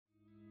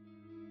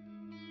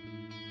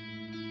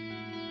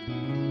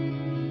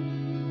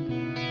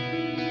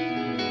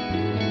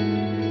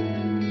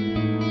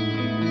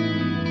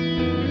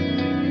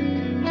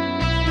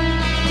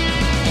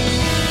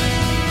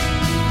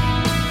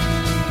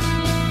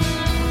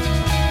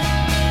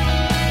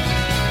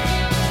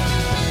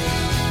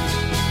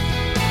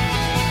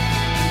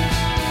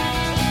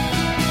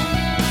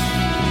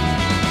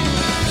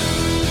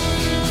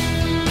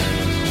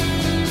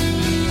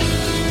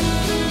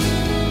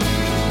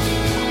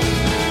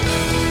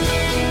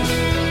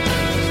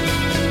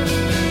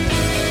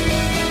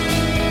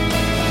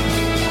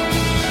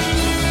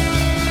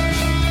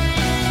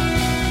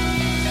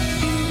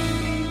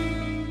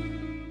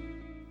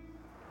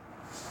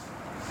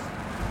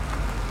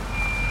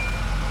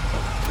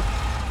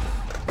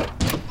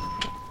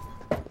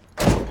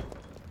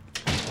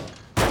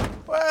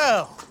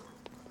Well,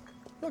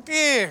 look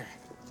here.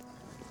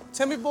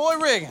 Timmy Boy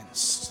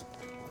Riggins.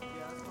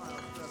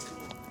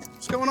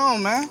 What's going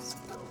on, man?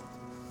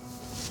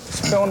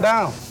 What's going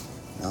down?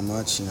 Not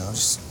much,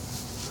 just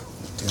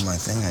doing my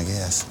thing, I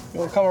guess. You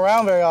don't come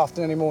around very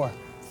often anymore.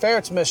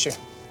 Ferrets miss you.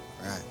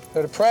 Right.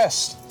 They're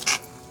depressed.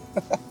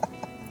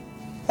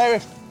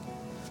 Hey,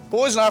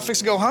 boys and I are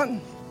fixing to go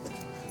hunting.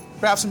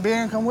 Grab some beer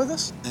and come with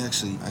us?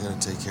 Actually, I gotta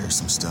take care of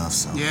some stuff,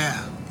 so...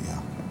 Yeah.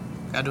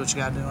 Gotta do what you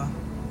gotta do, huh?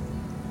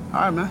 All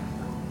right, man.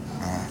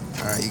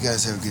 All right, you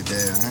guys have a good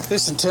day, all right?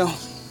 Listen, Tim.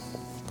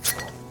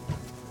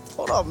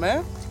 Hold up,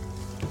 man.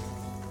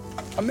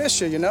 I miss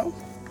you,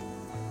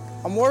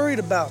 I'm worried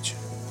about you.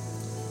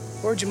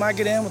 Worried you might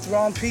get in with the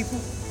wrong people.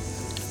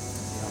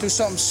 Do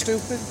something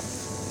stupid.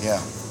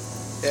 Yeah.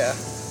 Yeah.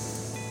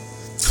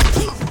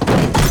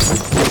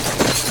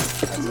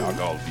 That's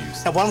alcohol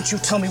abuse. Now, why don't you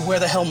tell me where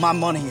the hell my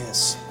money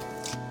is?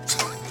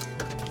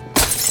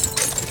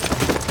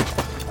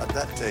 How'd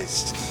that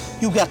taste?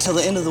 You got till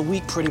the end of the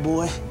week, pretty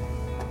boy.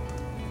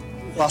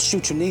 Or I'll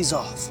shoot your knees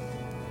off.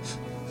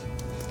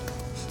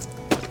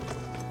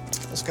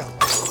 Let's go.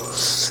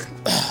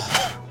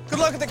 Good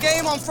luck at the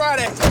game on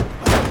Friday.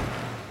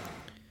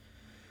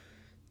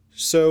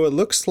 So it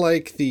looks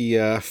like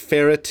the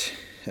ferret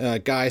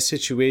guy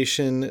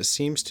situation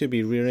seems to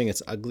be rearing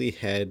its ugly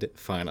head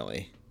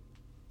finally.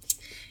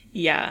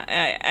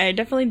 Yeah, I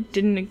definitely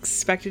didn't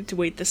expect it to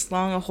wait this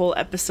long, a whole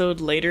episode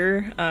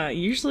later.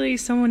 Usually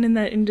someone in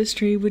that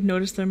industry would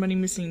notice their money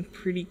missing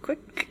pretty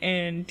quick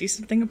and do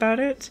something about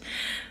it.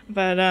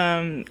 But,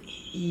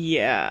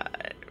 yeah.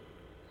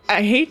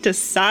 I hate to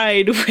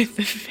side with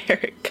the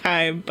ferret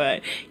guy,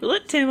 but you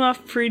let Tim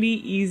off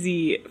pretty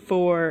easy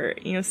for,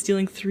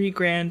 stealing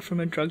 $3,000 from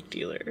a drug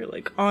dealer.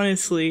 Like,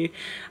 honestly,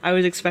 I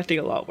was expecting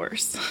a lot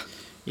worse.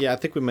 Yeah, I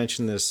think we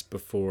mentioned this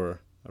before.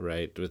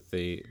 Right, with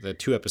the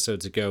 2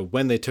 episodes ago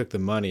when they took the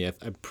money,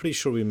 I'm pretty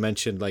sure we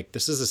mentioned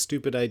this is a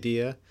stupid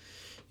idea,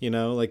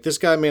 this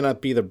guy may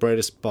not be the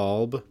brightest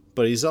bulb,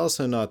 but he's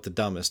also not the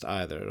dumbest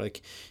either.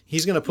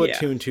 He's gonna put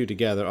 2 and 2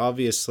 together.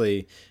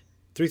 Obviously,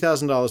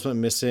 $3,000 went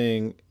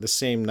missing the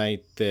same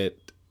night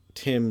that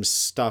Tim's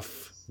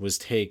stuff was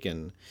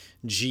taken.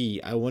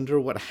 Gee, I wonder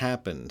what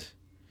happened.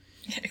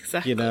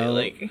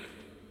 Exactly.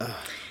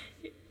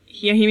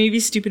 Yeah, he may be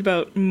stupid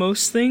about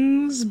most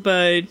things,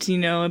 but,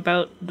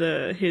 about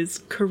his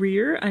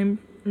career, I'm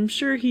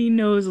sure he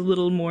knows a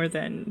little more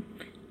than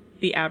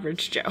the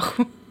average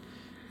Joe.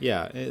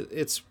 Yeah,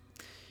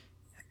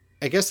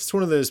 I guess it's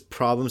one of those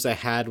problems I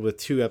had with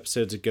 2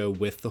 episodes ago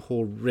with the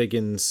whole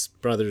Riggins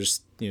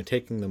brothers,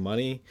 taking the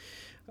money.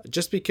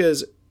 Just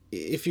because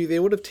if they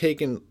would have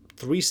taken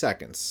 3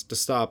 seconds to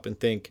stop and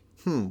think,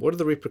 what are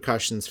the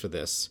repercussions for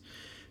this?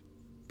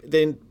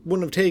 They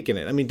wouldn't have taken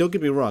it. I mean, don't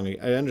get me wrong.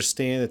 I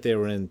understand that they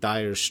were in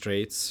dire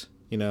straits,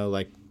 we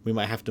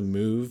might have to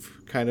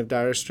move kind of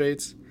dire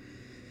straits.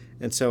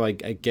 And so I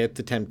get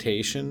the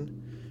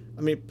temptation.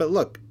 I mean, but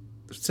look,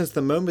 since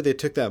the moment they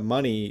took that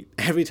money,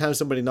 every time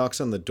somebody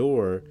knocks on the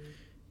door,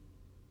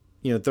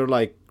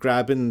 they're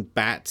grabbing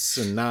bats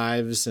and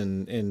knives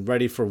and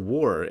ready for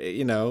war,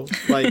 they know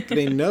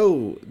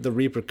the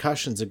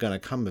repercussions are going to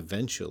come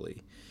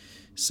eventually.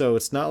 So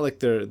it's not like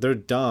they're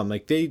dumb.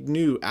 They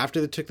knew after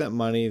they took that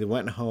money, they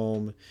went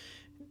home.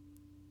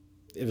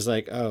 It was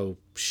oh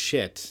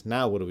shit,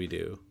 now what do we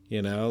do?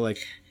 Now we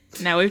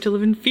have to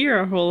live in fear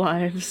our whole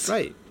lives.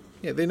 Right.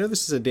 Yeah, they know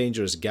this is a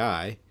dangerous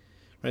guy.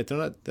 Right? They're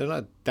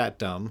not that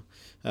dumb.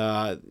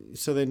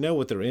 So they know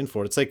what they're in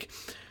for. It's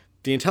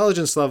the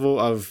intelligence level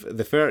of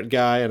the ferret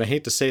guy, and I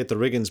hate to say it, the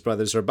Riggins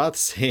brothers are about the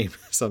same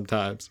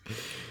sometimes.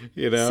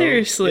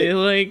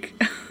 Seriously,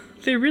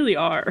 they really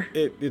are.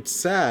 It's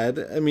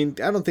sad. I mean,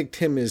 I don't think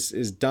Tim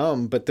is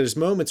dumb, but there's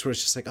moments where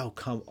it's just oh,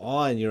 come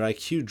on. Your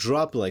IQ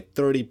dropped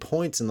 30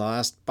 points in the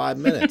last 5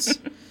 minutes.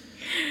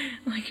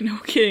 No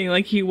kidding.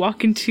 You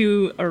walk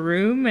into a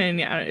room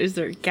and is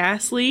there a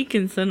gas leak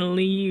and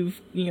suddenly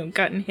you've,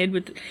 gotten hit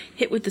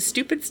with the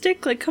stupid stick?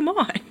 Come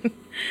on.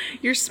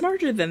 You're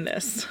smarter than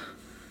this.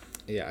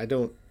 Yeah, I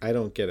don't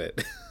get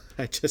it.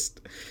 I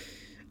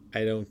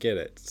don't get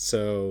it.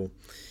 So...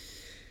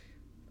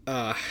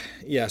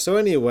 so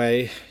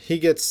anyway, he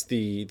gets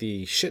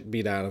the shit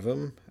beat out of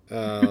him.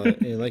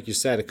 And like you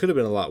said, it could have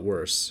been a lot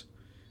worse.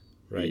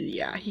 right?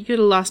 Yeah, he could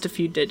have lost a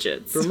few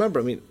digits. But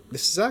remember, I mean,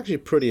 this is actually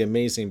pretty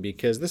amazing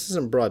because this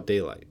isn't broad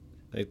daylight.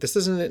 Like, this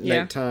isn't at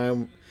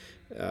nighttime.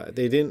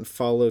 They didn't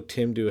follow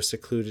Tim to a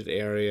secluded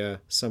area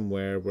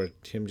somewhere where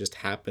Tim just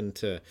happened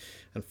to,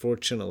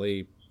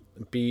 unfortunately,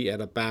 be at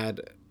a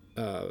bad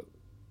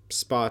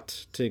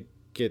spot to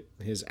get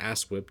his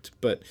ass whipped.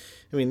 But,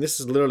 I mean, this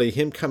is literally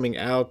him coming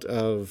out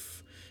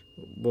of,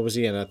 what was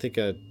he in? I think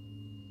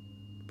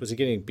was he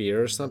getting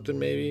beer or something,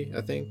 maybe?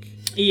 I think.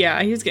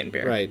 Yeah, he was getting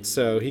beer. Right,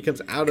 so he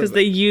comes out of... Because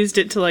they used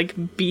it to,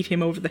 like, beat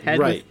him over the head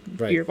with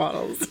beer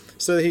bottles.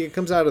 So he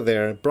comes out of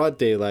there, broad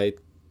daylight.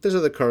 There's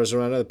other cars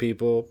around, other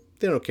people.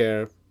 They don't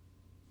care.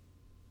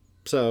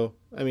 So,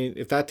 I mean,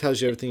 if that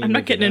tells you everything you I'm need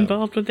not getting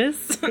involved with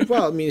this.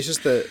 Well, I mean, it's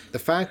just the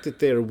fact that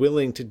they're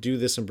willing to do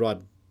this in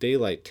broad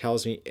daylight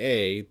tells me,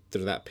 A,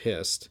 they're that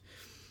pissed,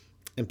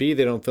 and B,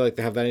 they don't feel like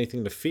they have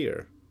anything to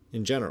fear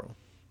in general.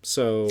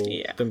 So,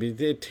 I mean,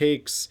 it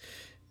takes,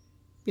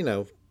 you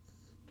know,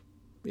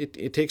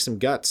 it takes some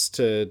guts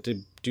to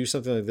do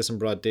something like this in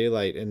broad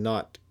daylight and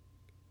not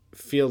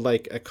feel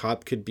like a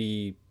cop could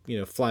be, you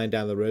know, flying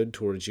down the road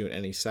towards you at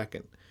any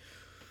second.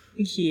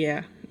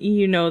 Yeah,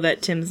 you know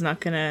that Tim's not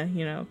gonna,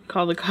 you know,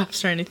 call the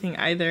cops or anything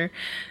either.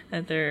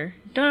 That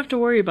don't have to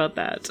worry about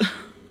that.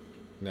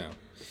 No.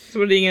 So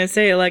what are you gonna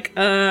say? Like,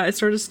 I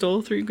sort of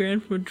stole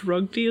 $3,000 from a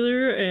drug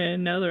dealer,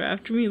 and now they're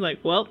after me. Like,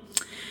 well,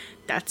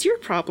 that's your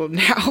problem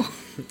now.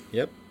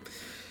 Yep.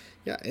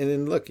 Yeah, and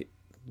then look,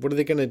 what are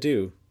they gonna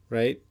do,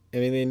 right? I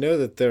mean, they know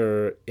that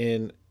they're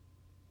in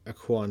a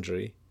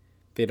quandary.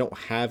 They don't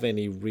have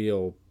any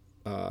real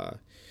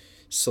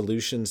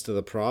solutions to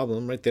the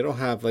problem, right? They don't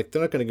have, like,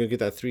 they're not going to go get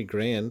that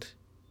 $3,000.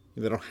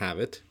 They don't have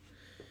it.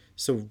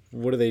 So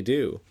what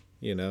do?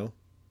 You know,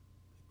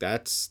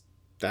 that's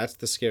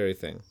the scary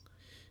thing.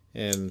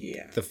 And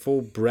the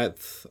full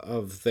breadth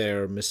of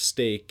their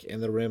mistake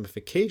and the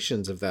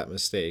ramifications of that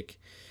mistake,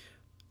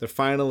 they're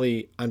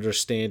finally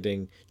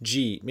understanding,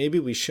 gee, maybe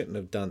we shouldn't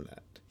have done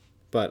that.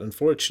 But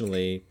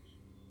unfortunately,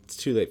 it's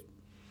too late,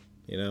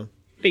 you know?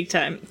 Big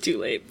time. Too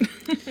late.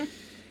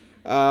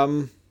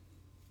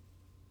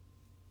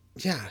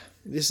 Yeah,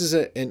 this is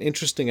an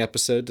interesting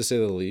episode, to say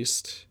the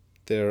least.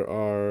 There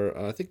are,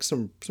 I think,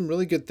 some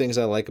really good things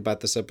I like about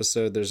this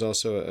episode. There's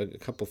also a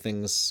couple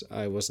things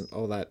I wasn't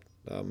all that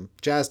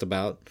jazzed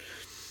about.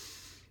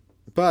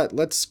 But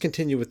let's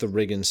continue with the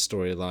Riggins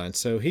storyline.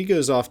 So he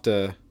goes off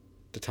to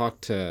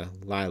talk to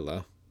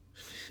Lila.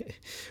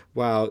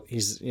 While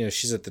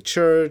she's at the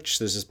church.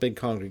 There's this big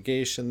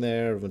congregation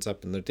there. Everyone's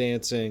up and they're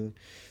dancing.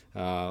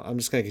 I'm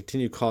just going to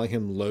continue calling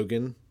him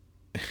Logan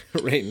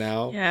right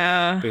now.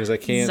 Yeah. Because I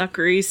can't.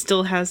 Zachary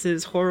still has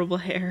his horrible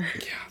hair.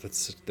 Yeah,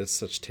 that's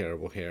such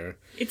terrible hair.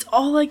 It's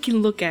all I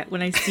can look at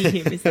when I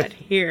see him is that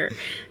hair.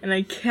 And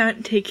I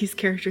can't take his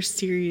character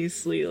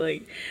seriously.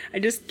 Like, I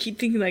just keep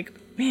thinking, like,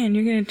 man,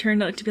 you're going to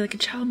turn out to be like a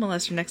child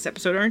molester next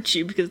episode, aren't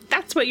you? Because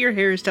that's what your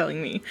hair is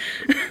telling me.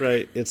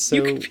 Right. It's so.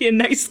 You could be a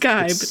nice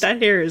guy, but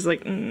that hair is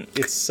like.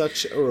 It's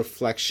such a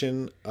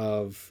reflection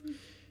of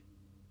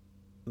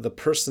the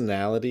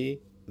personality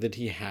that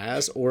he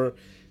has, or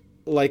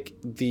like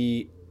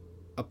the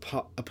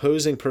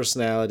opposing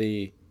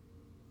personality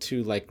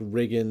to like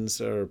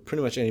Riggins or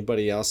pretty much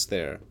anybody else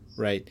there,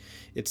 right?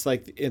 It's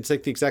like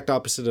the exact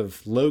opposite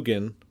of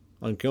Logan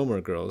on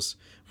Gilmore Girls,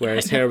 where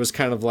his hair was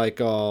kind of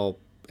like all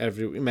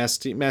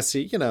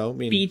messy, you know, I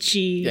mean,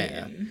 beachy,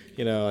 yeah,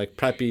 you know, like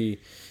preppy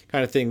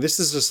kind of thing.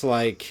 This is just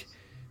like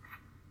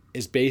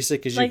as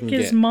basic as you can get.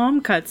 Like his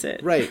mom cuts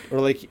it, right? Or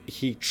like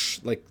he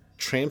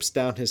tramps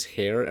down his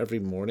hair every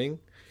morning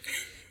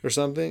or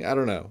something. I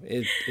don't know.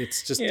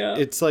 It's just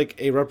it's like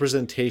a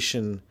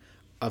representation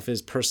of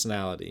his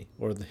personality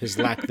or his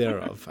lack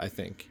thereof, I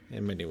think,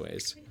 in many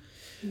ways.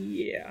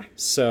 Yeah.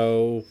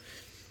 So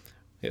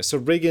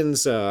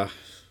Riggins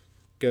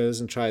goes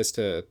and tries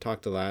to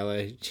talk to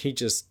Lila. He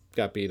just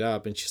got beat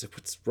up, and she's like,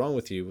 "What's wrong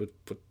with you?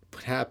 What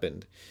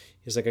happened?"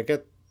 He's like, "I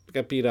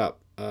got beat up.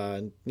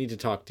 Need to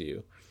talk to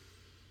you."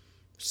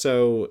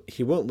 So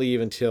he won't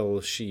leave until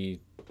she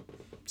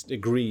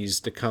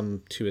agrees to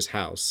come to his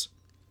house.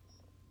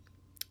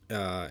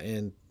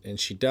 And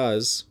she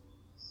does,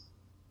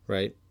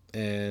 right?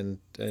 And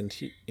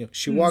he,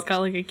 she walks. He's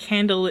got like a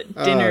candlelit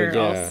dinner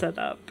all set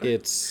up.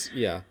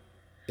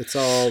 It's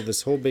all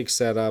this whole big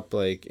setup,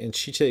 like, and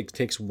she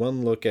takes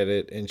one look at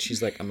it, and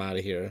she's like, "I'm out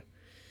of here."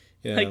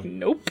 Like,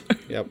 nope.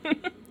 Yep.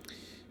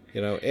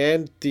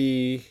 And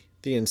the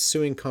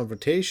ensuing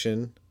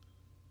confrontation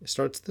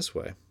starts this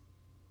way.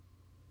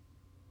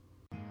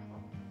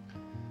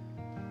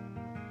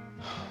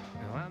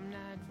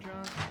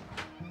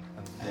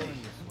 Hey.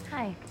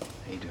 Hi.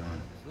 How you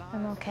doing?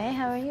 I'm okay.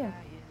 How are you? I'm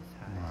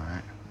all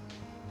right.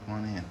 Come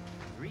on in.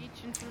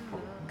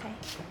 Okay.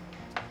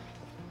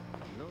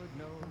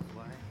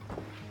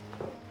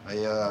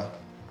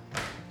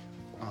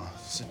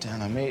 Sit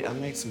down. I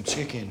made some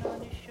chicken.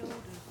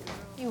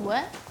 You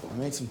what? I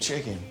made some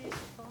chicken.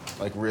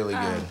 Like really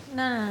good.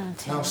 No,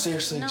 Tim. No,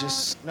 seriously, No.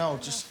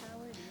 just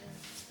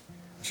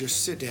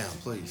sit down,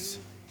 please.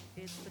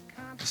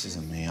 This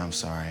isn't me. I'm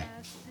sorry.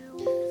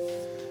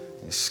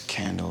 These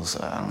candles,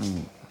 I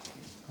don't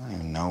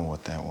even know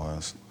what that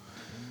was.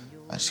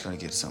 I just gotta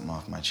get something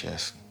off my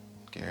chest,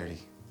 Garrity.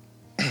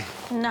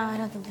 No, I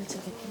don't think that's a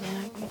good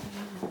idea.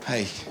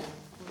 Hey.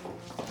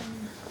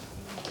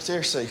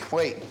 Seriously,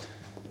 wait.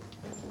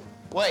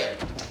 Wait.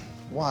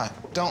 What?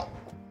 Don't.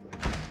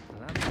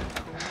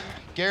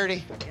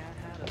 Garrity,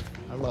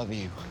 I love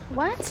you.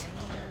 What?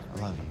 I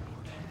love you.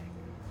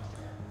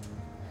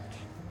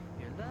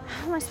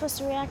 How am I supposed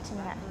to react to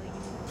that?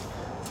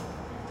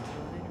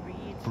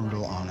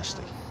 Brutal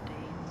honesty.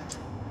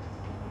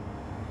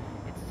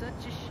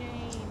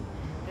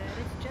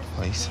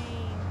 Please.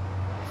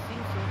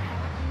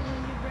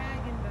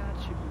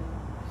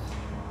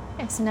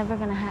 It's never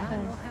gonna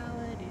happen.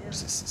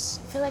 Is this,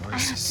 I feel like I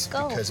have to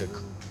go. because of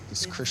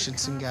this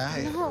Christensen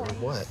guy No. or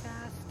what?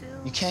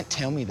 You can't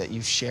tell me that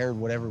you've shared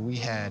whatever we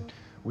had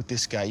with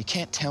this guy. You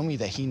can't tell me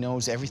that he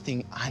knows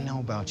everything I know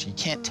about you. You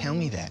can't tell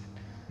me that.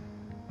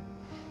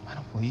 I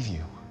don't believe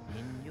you.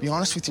 Be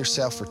honest with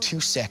yourself for 2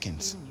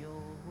 seconds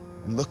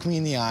and look me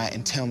in the eye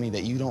and tell me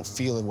that you don't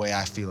feel the way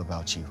I feel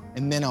about you,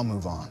 and then I'll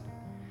move on.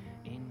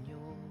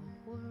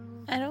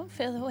 I don't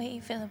feel the way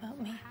you feel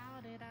about me.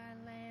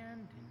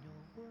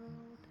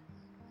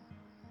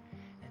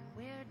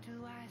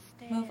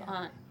 Move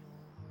on.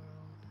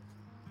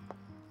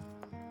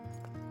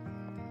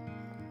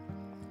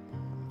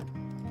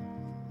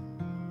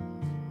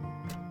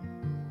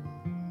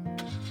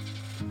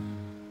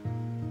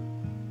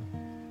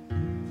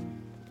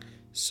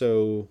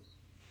 So,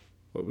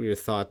 what were your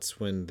thoughts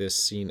when this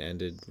scene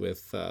ended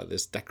with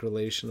this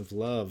declaration of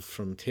love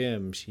from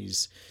Tim?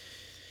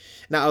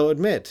 Now, I'll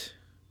admit,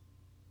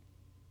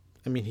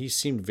 I mean, he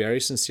seemed very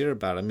sincere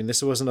about it. I mean,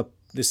 this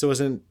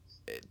wasn't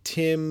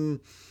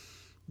Tim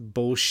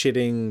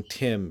bullshitting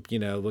Tim, you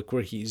know, like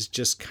where he's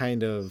just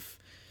kind of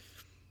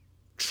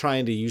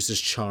trying to use his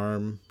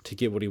charm to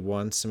get what he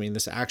wants. I mean,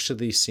 this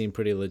actually seemed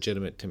pretty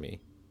legitimate to me.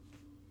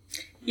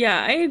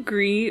 Yeah, I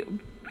agree,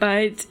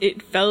 but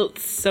it felt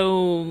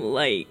so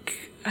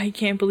like, I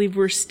can't believe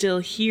we're still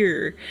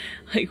here.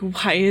 Like,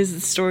 why is the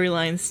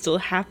storyline still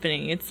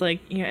happening? It's like,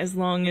 you know, as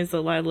long as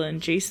the Lila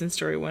and Jason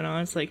story went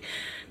on, it's like,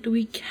 do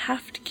we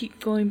have to keep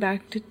going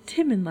back to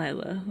Tim and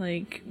Lila?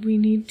 Like, we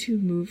need to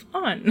move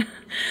on.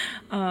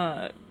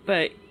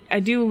 But I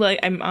do like,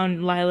 I'm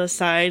on Lila's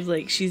side.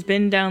 Like, she's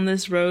been down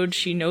this road,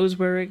 she knows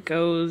where it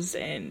goes,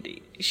 and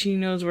she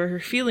knows where her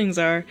feelings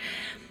are.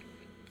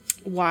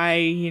 Why,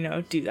 you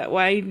know, do that?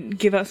 Why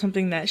give up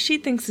something that she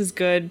thinks is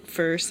good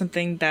for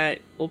something that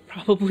will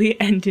probably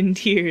end in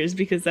tears?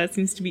 Because that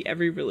seems to be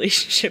every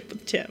relationship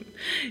with Tim.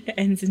 It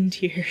ends in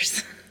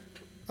tears.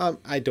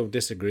 I don't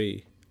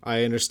disagree.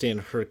 I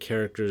understand her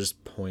character's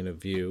point of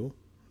view.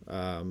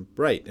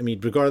 Right. I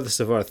mean, regardless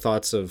of our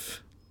thoughts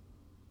of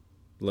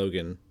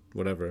Logan,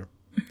 whatever.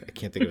 I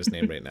can't think of his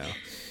name right now.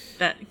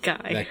 That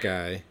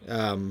guy.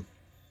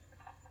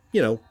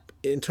 You know,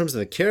 in terms of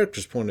the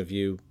character's point of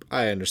view,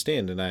 I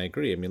understand and I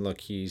agree. I mean,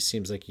 look, he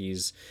seems like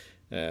he's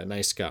a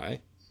nice guy,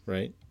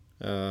 right?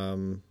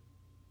 There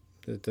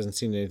doesn't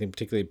seem anything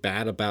particularly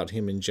bad about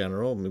him in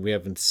general. I mean, we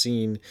haven't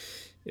seen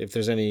if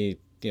there's any,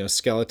 you know,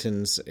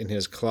 skeletons in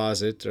his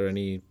closet or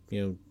any,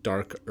 you know,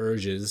 dark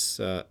urges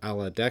a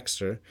la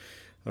Dexter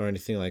or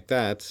anything like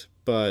that.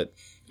 But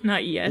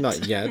Not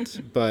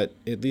yet. But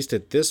at least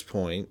at this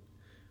point,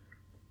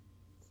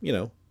 you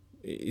know,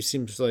 he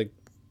seems like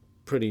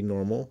pretty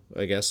normal,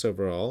 I guess,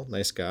 overall.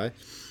 Nice guy.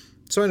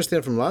 So I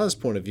understand from Lila's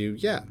point of view,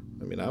 yeah.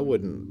 I mean, I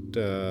wouldn't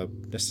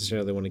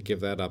necessarily want to give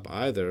that up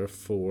either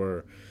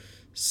for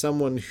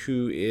someone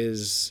who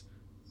is,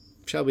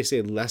 shall we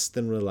say, less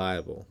than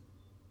reliable.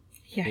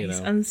 Yeah, he's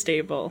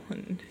unstable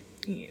and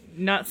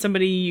not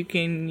somebody you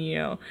can, you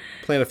know,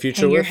 plan a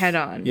future hang with. your head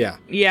on. Yeah.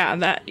 Yeah,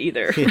 that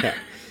either.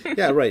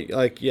 Yeah, right.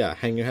 Like, yeah,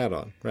 hang your hat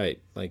on. Right.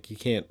 Like, you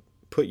can't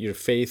put your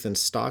faith and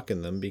stock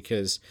in them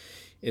because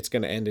it's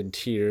going to end in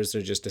tears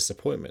or just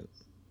disappointment.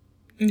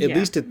 At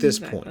least at this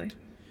point.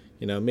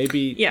 You know,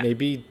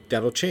 maybe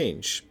that'll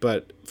change.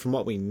 But from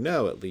what we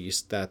know, at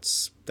least,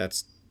 that's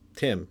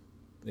Tim.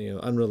 You know,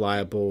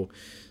 unreliable,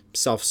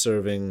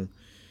 self-serving,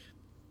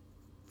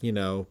 you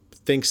know,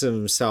 thinks of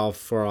himself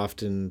far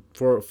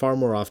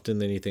more often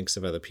than he thinks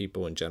of other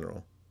people in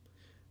general.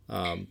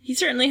 He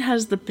certainly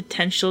has the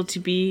potential to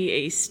be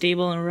a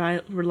stable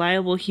and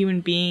reliable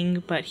human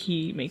being, but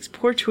he makes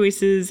poor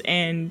choices,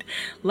 and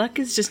luck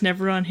is just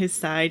never on his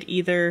side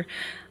either.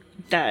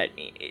 That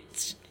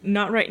it's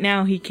not right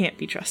now, he can't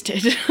be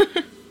trusted.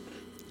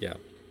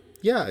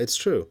 Yeah, it's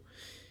true.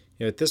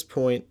 You know, at this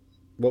point,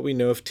 what we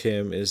know of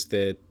Tim is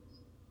that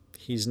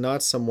he's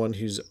not someone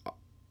who's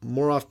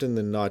more often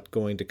than not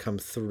going to come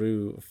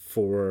through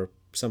for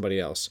somebody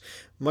else,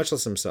 much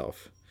less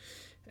himself.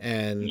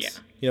 And,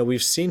 you know,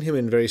 we've seen him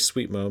in very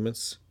sweet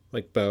moments,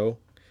 like Bo.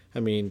 I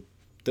mean,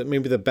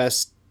 maybe the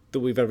best that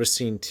we've ever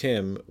seen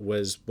Tim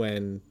was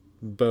when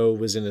Bo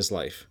was in his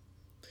life.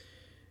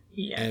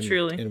 Yeah,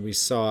 truly. And we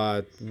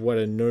saw what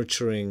a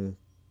nurturing,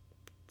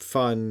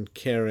 fun,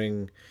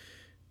 caring,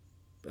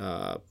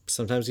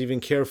 sometimes even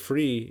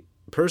carefree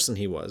person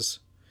he was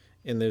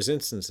in those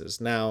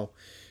instances. Now,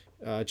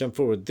 Jump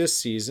forward this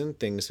season,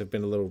 things have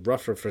been a little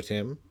rougher for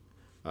Tim.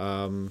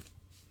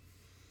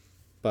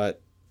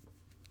 But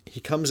he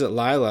comes at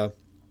Lila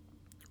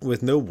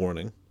with no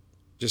warning.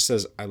 Just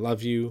says, I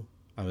love you,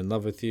 I'm in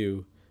love with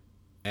you,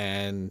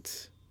 and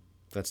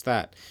that's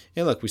that.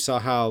 And look, we saw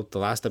how the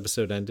last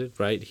episode ended,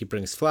 right? He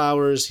brings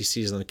flowers, he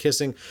sees them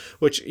kissing,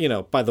 which, you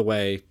know, by the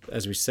way,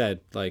 as we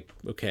said, like,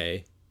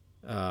 okay,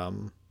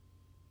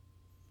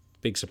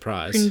 big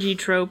surprise. Cringy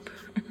trope.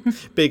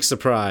 Big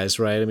surprise,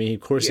 right? I mean,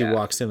 of course Yeah. he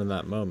walks in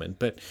that moment,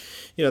 but,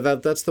 you know,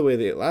 that's the way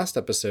the last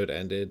episode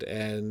ended,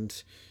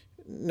 and,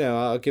 no,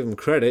 I'll give him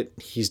credit,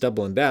 he's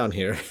doubling down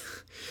here.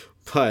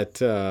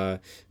 But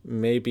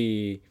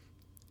maybe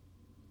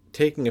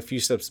taking a few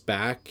steps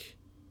back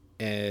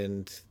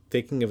and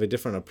thinking of a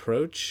different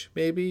approach,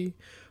 maybe,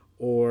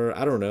 or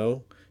I don't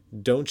know,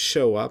 don't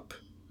show up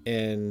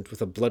and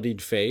with a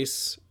bloodied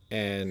face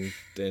and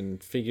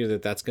figure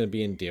that that's going to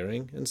be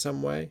endearing in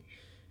some way,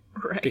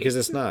 Right. because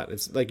it's not.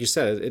 It's like you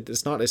said,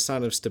 it's not a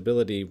sign of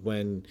stability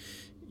when,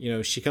 you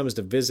know, she comes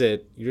to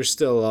visit. You're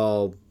still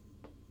all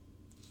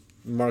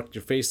marked,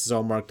 your face is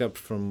all marked up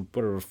from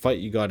whatever fight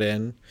you got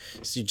in.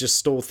 So you just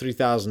stole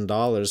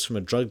 $3,000 from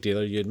a drug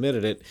dealer, you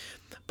admitted it,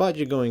 but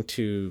you're going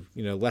to,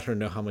 you know, let her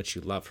know how much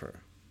you love her.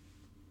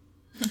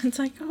 It's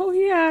like, oh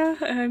yeah,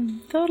 I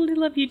totally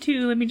love you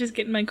too. Let me just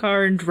get in my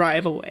car and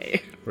drive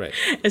away. Right.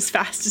 As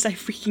fast as I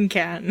freaking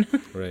can.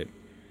 Right.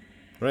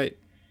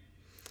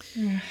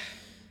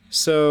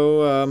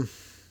 So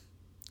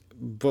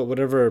but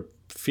whatever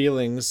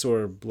feelings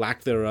or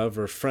lack thereof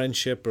or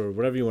friendship or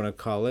whatever you want to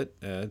call it,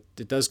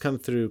 it does come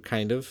through,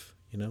 kind of.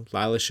 You know,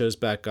 Lila shows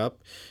back up,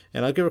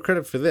 and I'll give her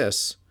credit for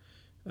this.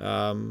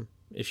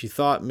 If you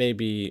thought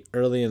maybe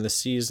early in the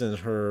season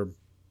her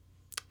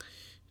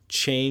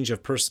change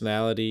of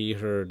personality,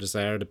 her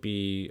desire to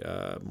be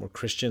more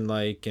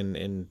Christian-like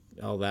and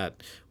all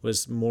that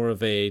was more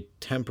of a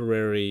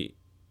temporary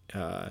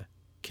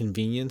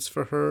convenience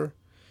for her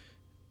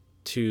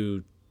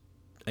to,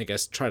 I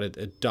guess, try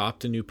to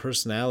adopt a new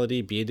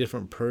personality, be a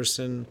different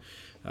person,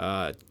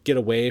 get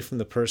away from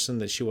the person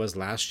that she was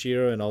last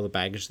year and all the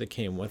baggage that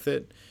came with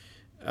it.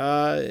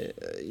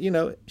 You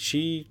know,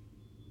 she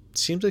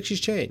seems like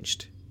she's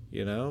changed.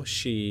 You know,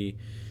 she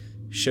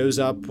shows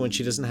up when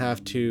she doesn't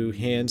have to,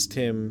 hands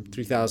Tim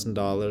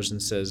 $3,000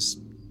 and says,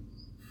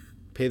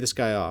 pay this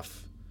guy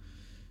off.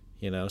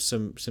 You know,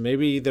 so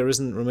maybe there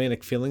isn't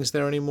romantic feelings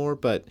there anymore,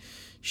 but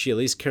she at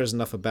least cares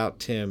enough about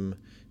Tim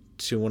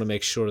to want to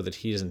make sure that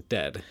he isn't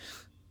dead.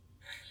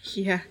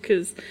 Yeah,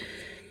 because,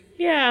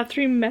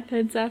 3 meth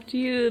heads after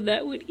you,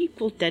 that would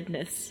equal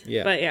deadness.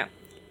 Yeah. But yeah,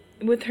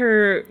 with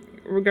her,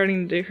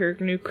 regarding to her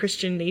new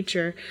Christian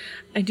nature,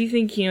 I do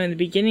think, you know, in the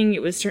beginning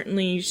it was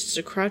certainly just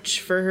a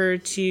crutch for her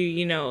to,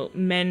 you know,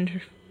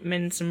 mend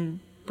some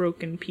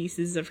broken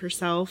pieces of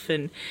herself,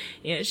 and,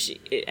 you know,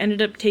 she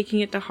ended up taking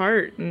it to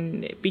heart,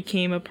 and it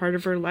became a part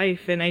of her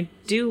life. And I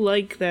do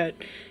like that,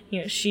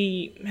 you know,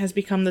 she has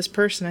become this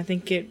person. I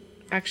think it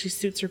actually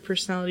suits her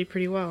personality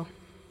pretty well.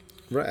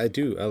 Right, I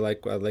do. I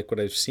like what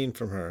I've seen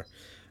from her.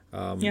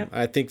 Yep.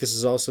 I think this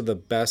is also the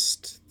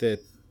best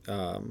that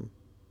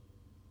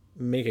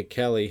Minka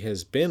Kelly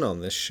has been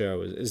on this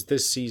show is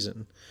this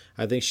season.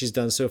 I think she's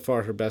done so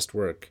far her best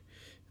work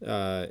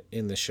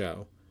in the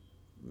show.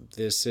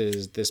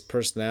 This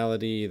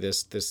personality,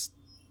 this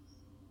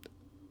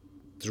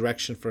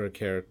direction for her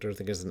character. I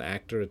think as an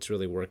actor, it's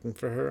really working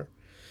for her.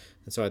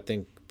 And so I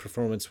think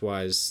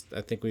performance-wise,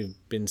 I think we've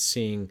been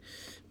seeing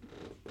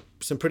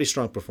some pretty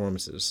strong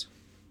performances.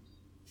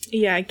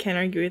 Yeah, I can't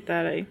argue with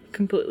that. I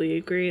completely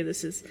agree.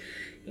 This is,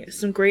 you know,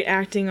 some great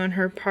acting on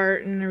her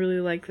part, and I really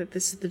like that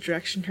this is the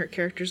direction her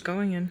character's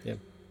going in.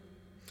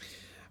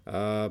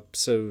 Yeah.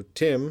 So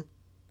Tim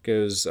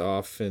goes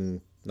off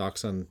and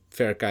knocks on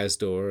Ferret Guy's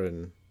door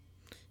and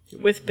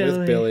With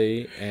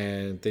Billy.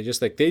 And they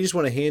just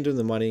want to hand him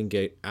the money and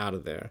get out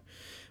of there.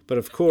 But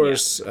of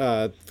course,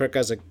 Ferret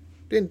Guy's like,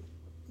 and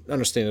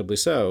understandably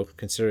so,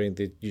 considering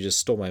that you just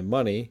stole my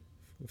money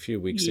a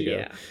few weeks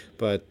ago.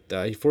 But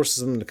he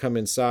forces them to come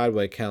inside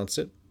while he counts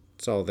it.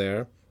 It's all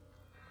there.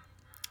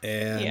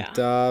 And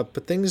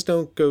but things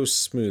don't go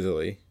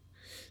smoothly.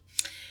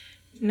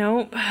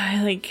 Nope.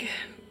 Like,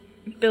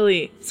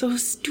 Billy, so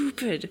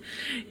stupid.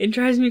 It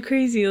drives me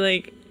crazy.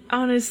 Like,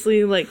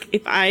 honestly, like,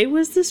 if I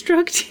was this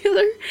drug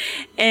dealer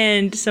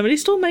and somebody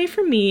stole money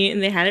from me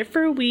and they had it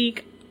for a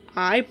week,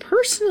 I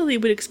personally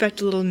would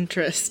expect a little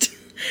interest.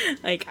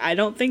 Like, I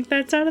don't think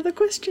that's out of the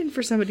question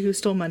for somebody who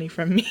stole money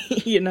from me,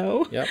 you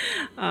know? Yep.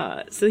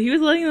 So he was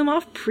letting them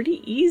off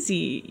pretty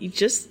easy. He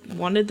just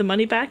wanted the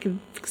money back and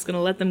was going to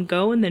let them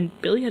go, and then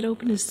Billy had to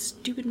open his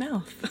stupid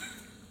mouth.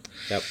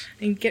 Yep.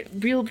 And get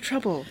real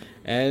trouble.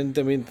 And,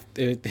 I mean,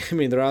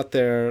 they're out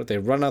there, they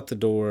run out the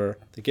door,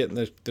 they get in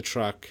the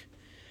truck,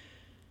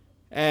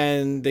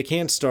 and they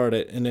can't start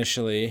it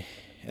initially.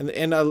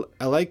 And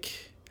I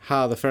like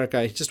how the Ferret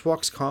Guy, he just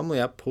walks calmly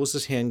up, pulls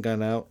his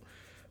handgun out,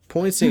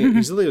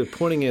 he's literally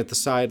pointing it at the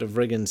side of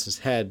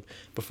Riggins' head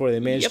before they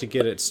manage to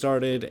get it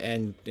started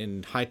and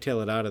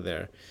hightail it out of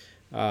there.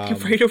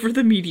 Right over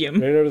the medium.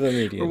 Right over the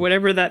medium. Or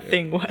whatever that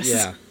thing was.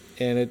 Yeah.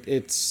 and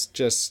it's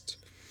just,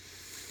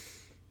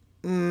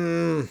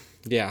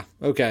 yeah,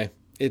 okay,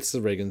 it's the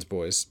Riggins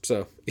boys.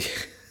 So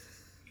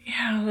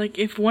Yeah, like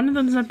if one of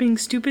them's not being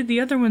stupid, the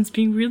other one's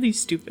being really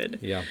stupid.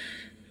 yeah,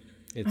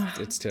 it's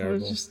It was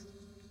terrible. just,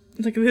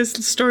 like, this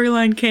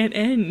storyline can't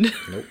end.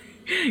 Nope.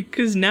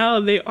 Because now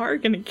they are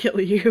gonna kill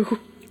you.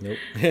 Nope.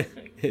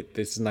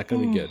 This is not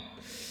going to be good.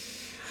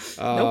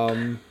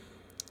 Nope.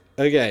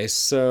 Okay,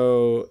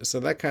 so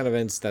that kind of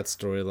ends that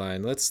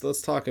storyline.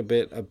 Let's talk a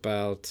bit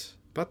about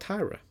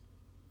Tyra.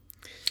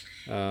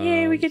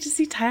 Yay, we get to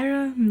see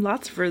Tyra.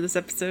 Lots of her this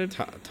episode.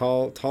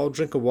 Tall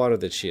drink of water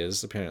that she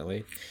is,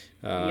 apparently.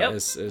 Yep.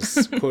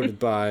 As quoted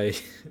by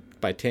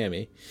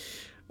Tammy.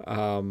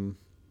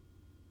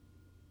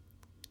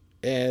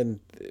 And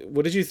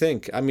what did you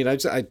think? I mean, I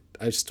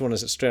just want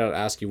to straight out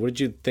ask you, what did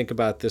you think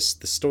about the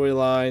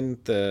storyline,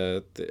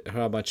 the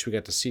how much we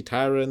got to see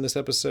Tyra in this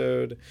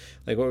episode?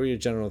 Like, what were your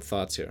general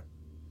thoughts here?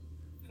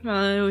 Well,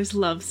 I always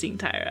love seeing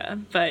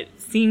Tyra, but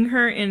seeing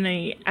her in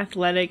a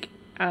athletic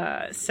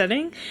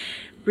setting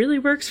really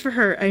works for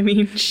her. I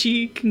mean,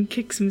 she can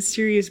kick some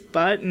serious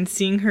butt, and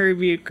seeing her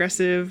be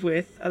aggressive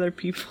with other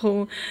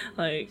people,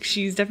 like,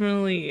 she's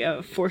definitely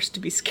a force to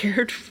be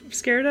scared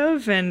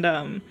of, and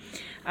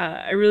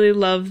I really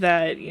love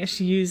that, you know,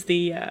 she used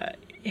the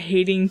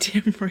hating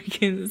Tim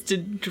Riggins to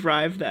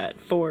drive that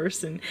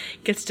force and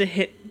gets to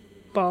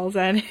hit balls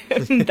at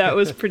him. That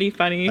was pretty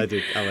funny.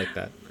 I like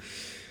that.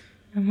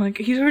 I'm like,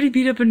 he's already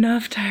beat up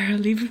enough, Tyra,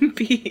 leave him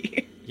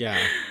be. Yeah.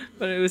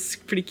 But it was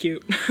pretty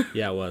cute.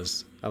 Yeah, it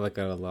was. I like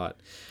that a lot.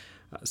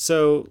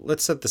 So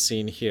let's set the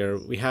scene here.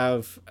 We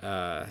have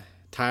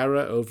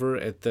Tyra over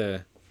at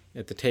the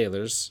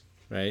Taylors,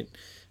 right?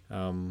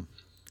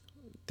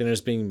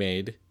 Dinner's being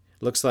made.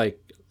 Looks like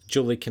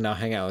Julie can now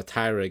hang out with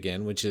Tyra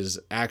again, which is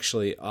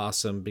actually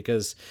awesome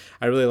because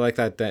I really like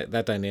that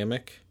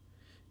dynamic,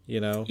 you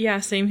know?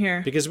 Yeah, same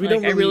here. Because we like,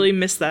 don't really, I really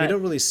miss that. We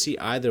don't really see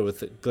either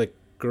with like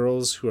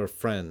girls who are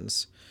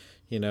friends.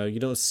 You know, you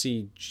don't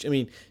see. I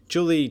mean,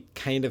 Julie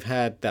kind of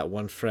had that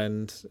one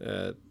friend.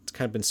 It's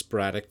kind of been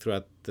sporadic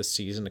throughout the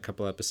season, a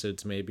couple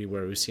episodes maybe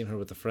where we've seen her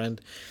with a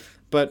friend,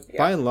 but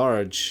by and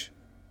large,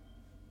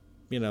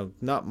 you know,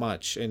 not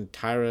much. And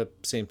Tyra,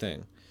 same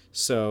thing.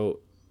 So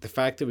the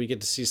fact that we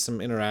get to see some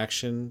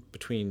interaction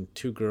between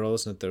two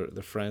girls and their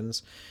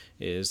friends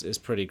is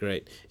pretty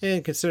great.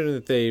 And considering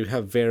that they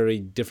have very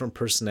different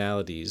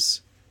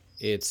personalities,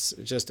 it's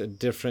just a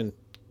different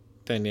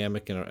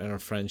dynamic in our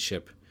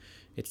friendship.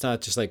 It's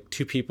not just like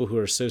two people who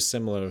are so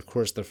similar, of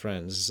course they're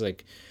friends. It's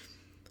like,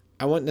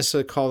 I wouldn't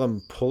necessarily call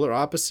them polar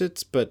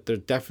opposites, but they're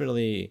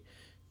definitely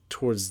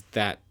towards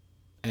that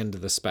end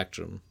of the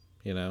spectrum,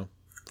 you know,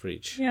 for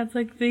each. Yeah, it's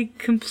like they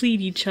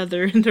complete each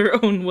other in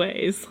their own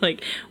ways.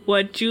 Like,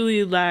 what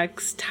Julie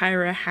lacks,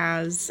 Tyra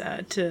has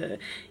to,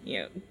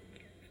 you know,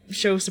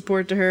 show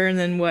support to her, and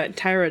then what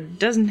Tyra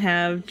doesn't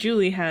have,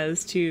 Julie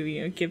has to,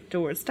 you know, give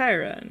towards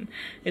Tyra. And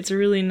it's a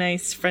really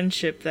nice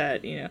friendship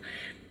that, you know,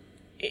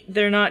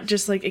 they're not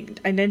just like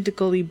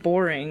identically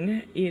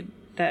boring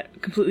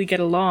that completely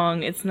get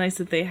along. It's nice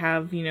that they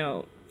have, you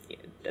know,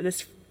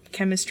 this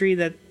chemistry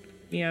that,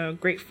 you know,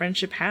 great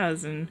friendship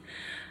has, and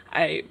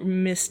I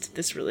missed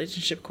this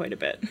relationship quite a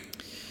bit.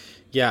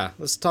 Yeah,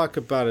 let's talk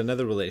about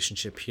another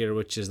relationship here,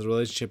 which is the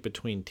relationship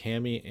between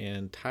Tammy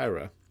and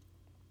Tyra.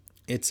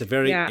 It's a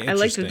very I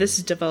like that this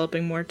is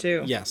developing more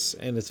too. Yes,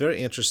 and it's very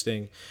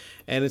interesting,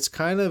 and it's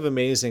kind of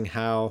amazing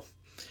how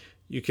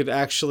you could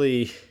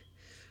actually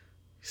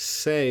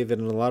say that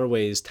in a lot of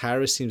ways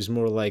Tyra seems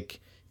more like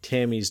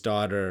Tammy's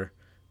daughter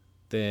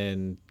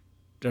than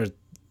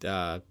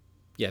Tyra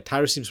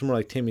seems more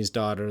like Tammy's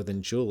daughter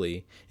than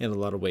Julie in a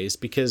lot of ways,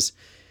 because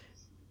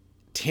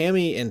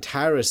Tammy and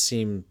Tyra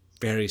seem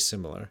very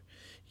similar.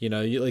 You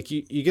know,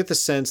 you get the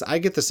sense, I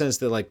get the sense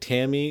that like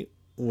Tammy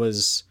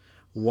was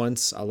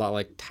once a lot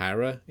like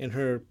Tyra in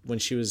her when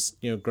she was,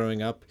 you know,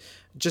 growing up,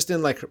 just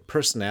in like her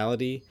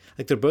personality.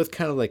 Like they're both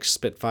kind of like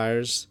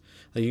Spitfires.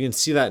 Like you can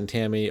see that in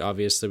Tammy.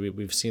 Obviously,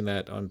 we've seen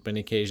that on many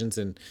occasions,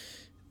 and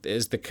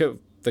as the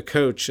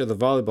coach of the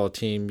volleyball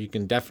team, you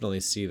can definitely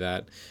see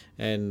that.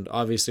 And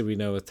obviously, we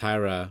know with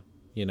Tyra,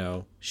 you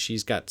know,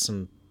 she's got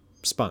some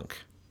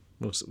spunk.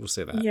 We'll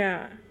say that.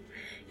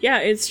 Yeah,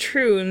 it's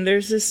true. And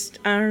there's this,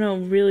 I don't know,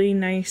 really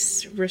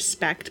nice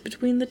respect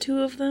between the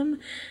two of them.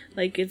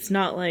 Like, it's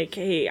not like,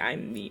 hey,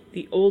 I'm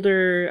the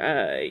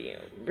older, you know,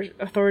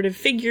 authoritative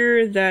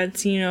figure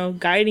that's, you know,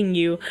 guiding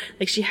you.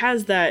 Like, she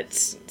has that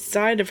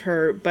side of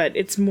her, but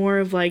it's more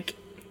of like,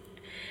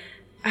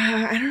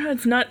 I don't know,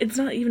 it's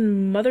not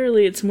even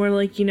motherly. It's more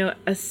like, you know,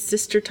 a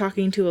sister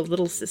talking to a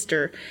little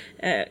sister,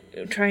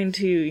 trying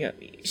to, you know,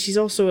 she's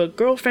also a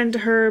girlfriend to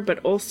her, but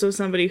also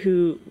somebody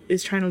who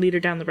is trying to lead her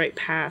down the right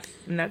path.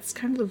 And that's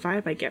kind of the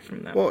vibe I get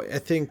from them. Well, I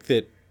think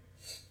that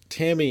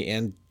Tammy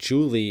and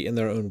Julie, in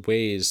their own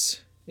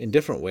ways, in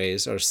different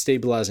ways, are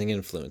stabilizing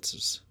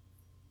influences.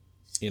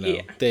 You know,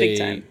 yeah, big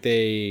time.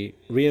 They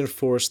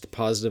reinforce the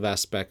positive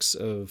aspects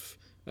of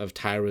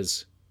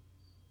Tyra's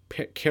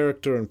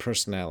character and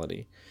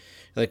personality.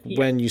 Like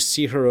when you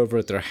see her over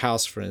at their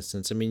house, for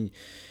instance, I mean,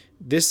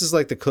 this is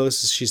like the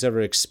closest she's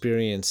ever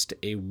experienced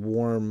a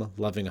warm,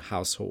 loving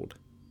household.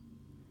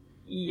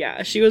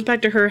 Yeah, she goes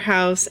back to her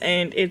house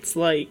and it's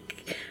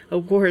like a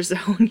war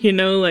zone,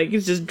 like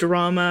it's just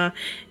drama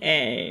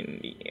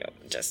and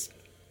just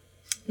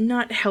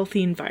not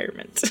healthy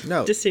environment,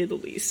 No. to say the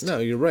least. No,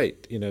 you're right.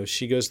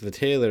 She goes to the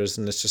Taylors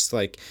and it's just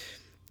like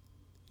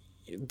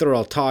they're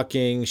all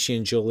talking. She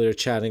and Julie are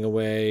chatting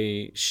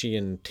away. She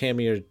and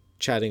Tammy are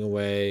chatting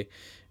away.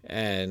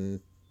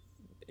 And,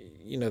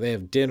 they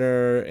have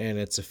dinner and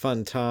it's a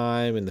fun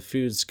time and the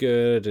food's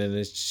good. And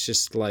it's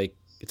just like,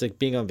 it's like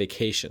being on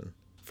vacation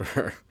for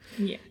her.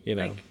 Yeah.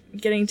 Like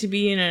getting to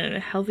be in a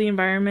healthy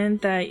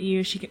environment that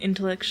she can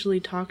intellectually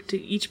talk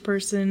to each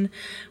person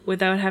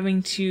without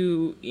having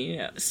to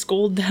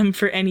scold them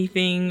for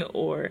anything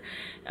or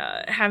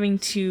having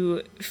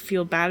to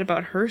feel bad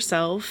about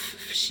herself.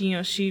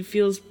 She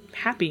feels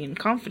happy and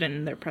confident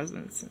in their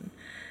presence, and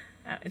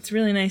it's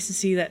really nice to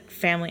see that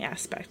family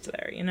aspect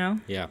there.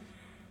 Yeah.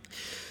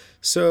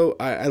 So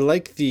I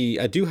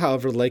do,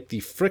 however, like the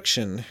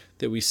friction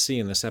that we see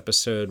in this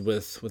episode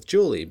with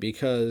Julie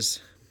because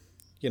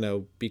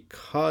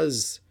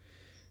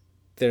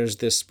there's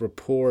this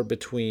rapport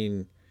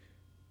between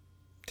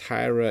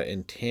Tyra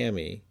and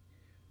Tammy.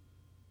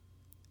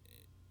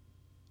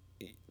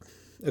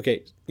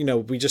 Okay,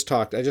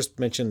 I just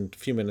mentioned a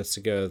few minutes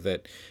ago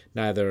that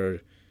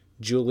neither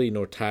Julie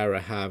nor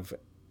Tyra have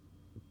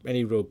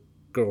any real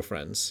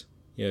girlfriends,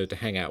 to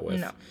hang out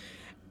with. No.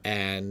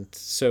 And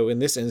so in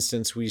this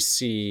instance, we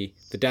see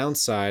the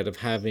downside of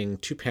having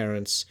two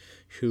parents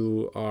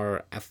who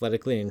are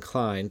athletically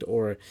inclined,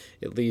 or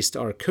at least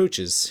are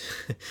coaches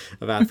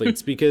of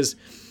athletes, because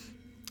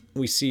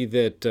we see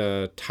that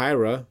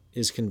Tyra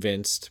is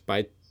convinced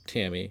by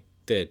Tammy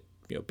that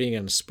being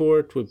in a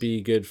sport would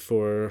be good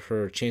for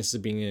her chances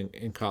of being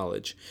in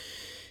college.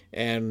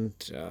 And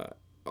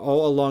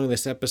all along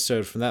this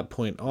episode, from that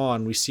point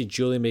on, we see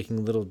Julie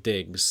making little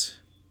digs.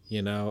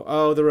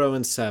 Oh, they're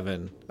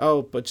 0-7.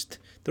 Oh, but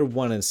they're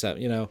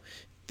 1-7.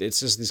 It's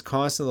just these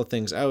constant little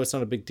things. Oh, it's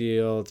not a big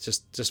deal. It's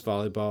just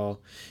volleyball.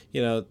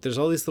 There's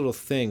all these little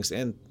things.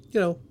 And,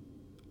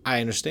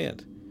 I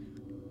understand.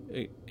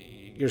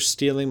 You're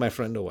stealing my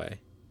friend away.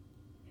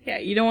 Yeah,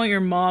 you don't want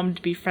your mom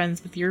to be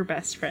friends with your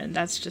best friend.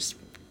 That's just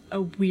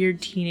a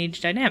weird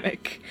teenage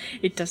dynamic.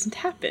 It doesn't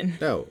happen.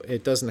 No,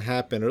 it doesn't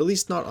happen, or at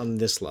least not on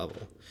this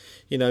level.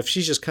 If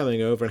she's just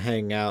coming over and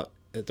hanging out,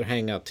 they're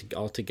hanging out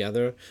all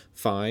together,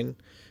 fine.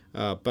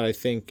 But I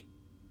think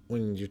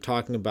when you're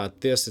talking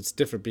about this, it's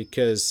different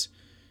because,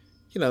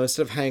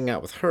 instead of hanging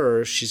out with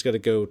her, she's got to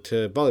go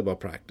to volleyball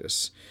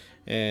practice.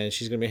 And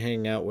she's going to be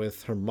hanging out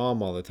with her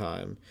mom all the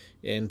time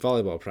in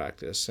volleyball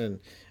practice.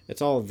 And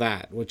it's all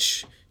that,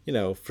 which,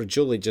 for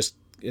Julie just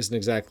isn't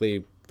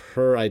exactly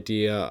her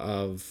idea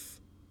of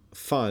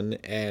fun.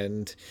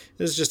 And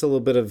there's just a little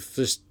bit of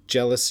just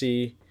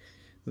jealousy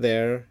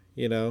there,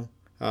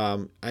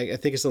 I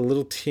think it's a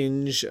little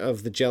tinge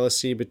of the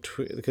jealousy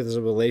because there's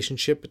a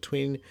relationship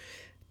between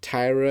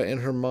Tyra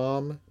and her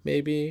mom,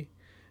 maybe,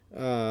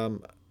 because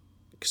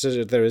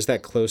there is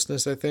that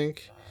closeness, I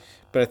think.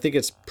 But I think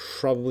it's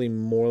probably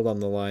more along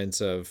the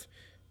lines of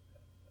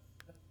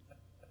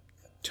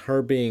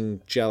her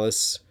being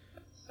jealous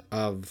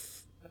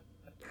of,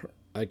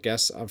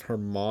 of her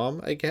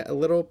mom, I get a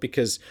little,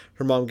 because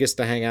her mom gets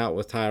to hang out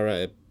with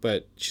Tyra,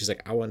 but she's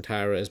like, I want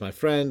Tyra as my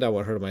friend. I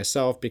want her to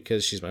myself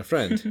because she's my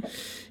friend,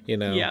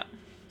 Yeah.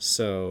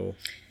 So.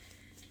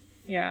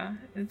 Yeah,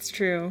 it's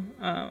true.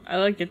 I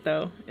like it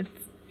though.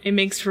 It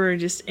makes for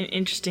just an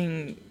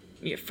interesting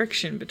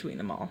friction between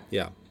them all.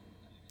 Yeah.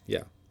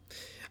 Yeah.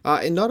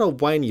 And not a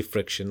whiny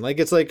friction. Like,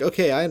 it's like,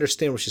 okay, I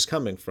understand where she's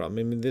coming from.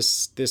 I mean,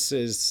 this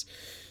is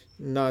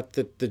not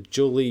the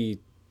Julie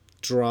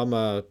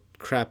drama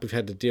crap we've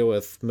had to deal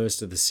with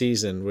most of the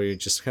season, where you're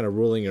just kind of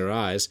rolling your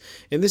eyes.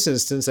 In this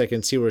instance, I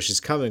can see where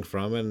she's coming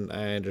from, and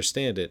I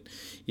understand it,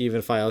 even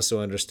if I also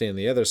understand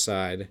the other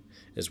side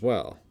as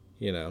well,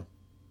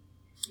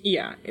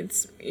 Yeah,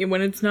 it's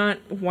when it's not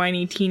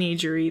whiny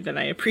teenagery, then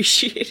I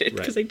appreciate it,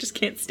 because I just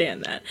can't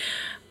stand that.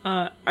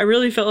 I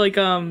really felt like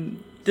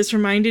this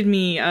reminded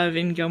me of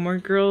in Gilmore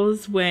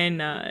Girls when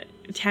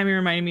Tammy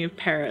reminded me of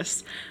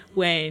Paris,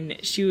 when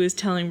she was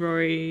telling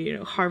Rory,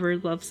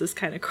 Harvard loves this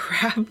kind of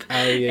crap,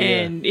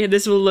 and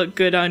this will look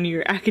good on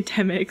your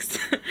academics.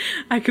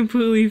 I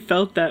completely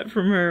felt that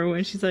from her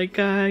when she's like,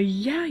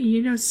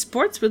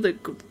 sports would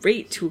look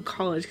great to a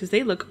college because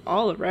they look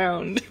all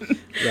around.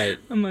 Right.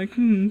 I'm like,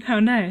 how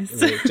nice.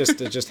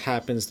 It just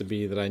happens to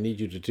be that I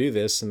need you to do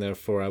this, and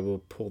therefore I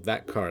will pull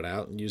that card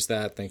out and use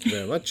that. Thank you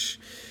very much.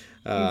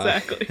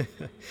 Exactly.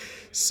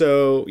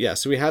 So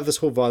we have this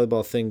whole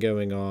volleyball thing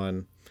going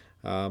on.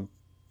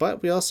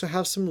 But we also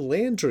have some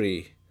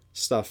Landry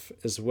stuff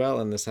as well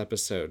in this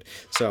episode.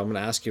 So I'm going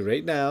to ask you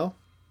right now,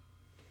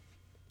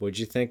 what'd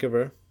you think of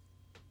her?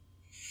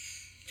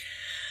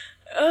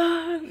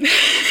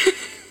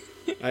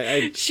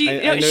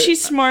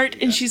 She's smart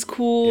and she's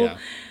cool,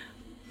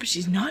 but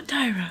she's not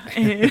Tyra.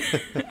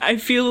 And I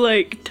feel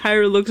like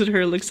Tyra looks at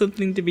her like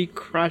something to be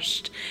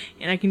crushed,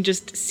 and I can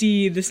just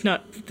see this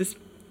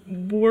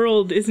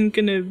world isn't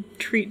gonna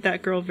treat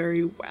that girl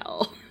very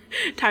well.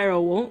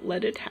 Tyra won't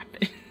let it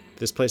happen.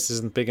 This place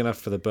isn't big enough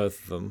for the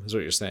both of them, is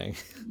what you're saying.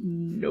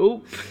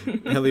 Nope.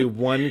 Only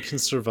one can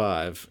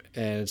survive,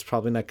 and it's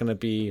probably not going to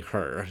be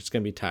her. It's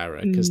going to be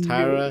Tyra, because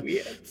Tyra,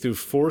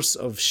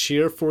 through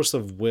sheer force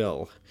of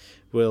will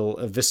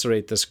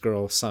eviscerate this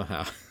girl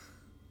somehow.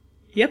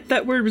 Yep,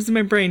 that word was in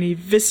my brain.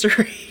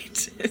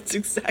 Eviscerate. It's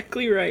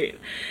exactly right.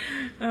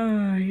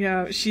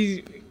 Yeah,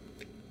 she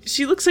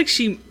looks like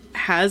she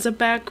has a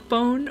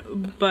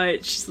backbone,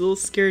 but she's a little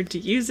scared to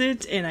use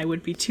it, and I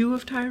would be too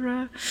of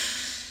Tyra.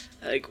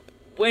 Like,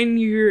 when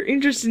you're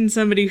interested in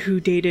somebody who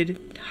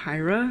dated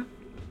Tyra,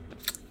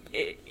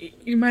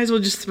 you might as well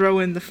just throw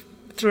in the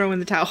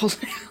towel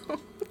now.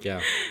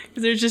 Yeah.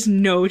 Because there's just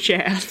no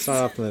chance. It's not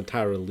often that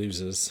Tyra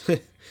loses.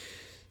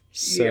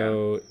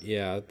 So,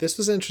 yeah, this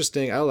was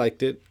interesting. I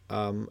liked it.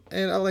 And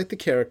I like the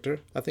character.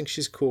 I think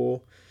she's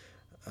cool.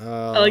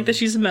 I like that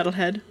she's a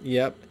metalhead.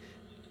 Yep.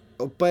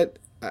 But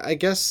I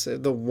guess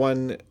the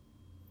one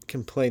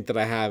complaint that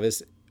I have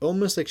is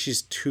almost like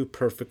she's too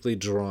perfectly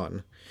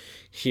drawn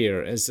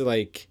here. Is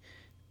like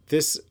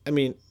this, I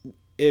mean,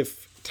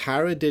 if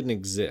Tyra didn't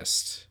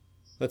exist,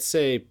 let's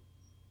say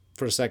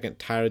for a second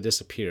Tyra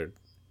disappeared,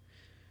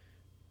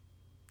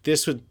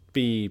 this would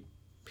be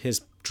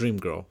his dream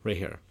girl right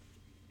here.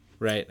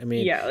 Right? I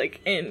mean, yeah, like,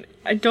 and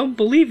I don't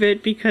believe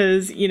it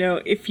because, you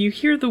know, if you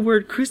hear the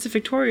word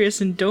crucifixorious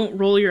and don't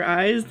roll your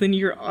eyes, then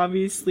you're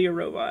obviously a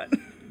robot.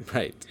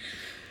 Right.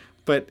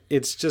 But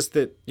it's just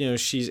that, you know,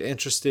 she's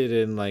interested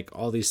in, like,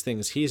 all these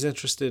things he's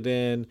interested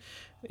in.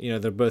 You know,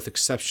 they're both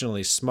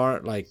exceptionally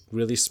smart, like,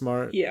 really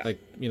smart. Yeah. Like,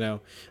 you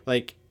know,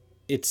 like,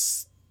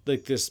 it's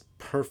like this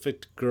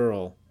perfect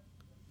girl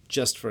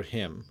just for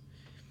him.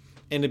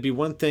 And it'd be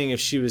one thing if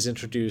she was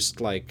introduced,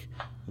 like,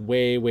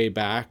 way, way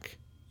back,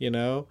 you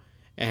know,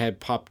 and had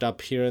popped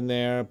up here and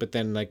there, but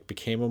then, like,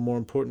 became a more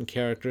important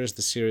character as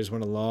the series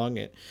went along,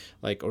 it,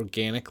 like,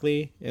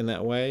 organically in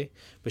that way.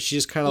 But she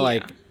just kind of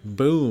like,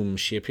 boom,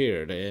 she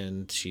appeared,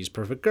 and she's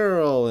perfect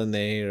girl, and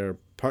they are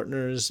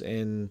partners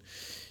in,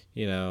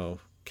 you know,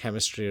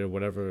 chemistry or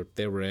whatever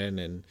they were in,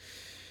 and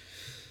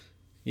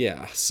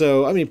yeah.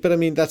 So I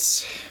mean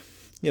that's,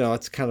 you know,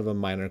 it's kind of a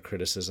minor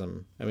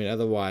criticism. I mean,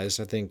 otherwise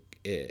I think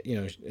it, you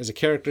know, as a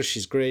character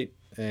she's great,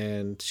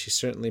 and she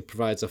certainly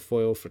provides a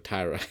foil for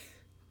Tyra.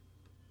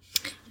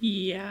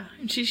 Yeah,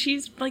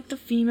 she's like the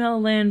female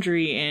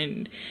Landry,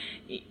 and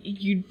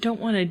you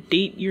don't want to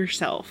date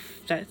yourself.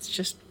 That's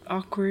just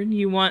awkward.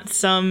 You want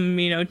some,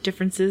 you know,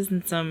 differences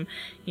and some,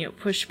 you know,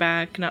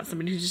 pushback, not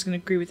somebody who's just going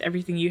to agree with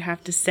everything you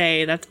have to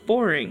say. That's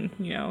boring,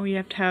 you know. You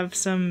have to have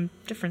some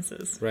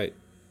differences. Right.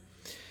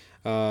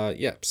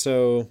 Yeah,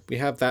 so we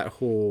have that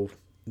whole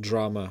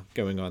drama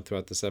going on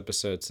throughout this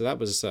episode, so that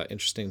was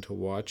interesting to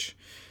watch.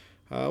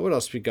 What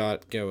else we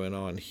got going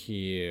on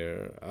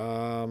here?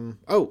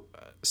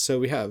 So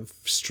we have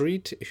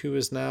Street, who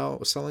is now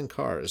selling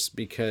cars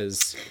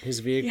because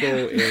his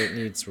vehicle it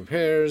needs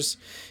repairs.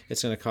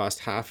 It's going to cost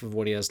half of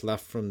what he has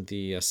left from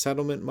the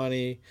settlement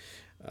money,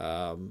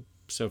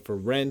 so for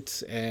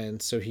rent.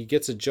 And so he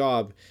gets a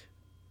job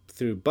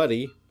through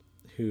Buddy,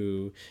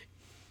 who...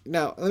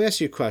 Now, let me ask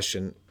you a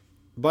question.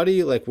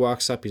 Buddy, like,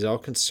 walks up. He's all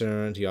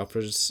concerned. He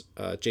offers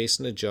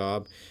Jason a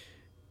job.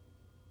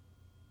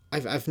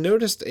 I've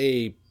noticed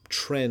a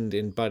trend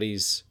in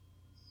Buddy's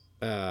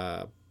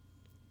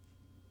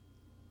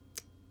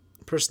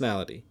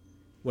personality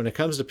when it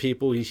comes to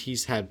people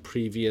he's had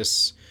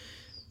previous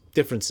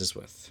differences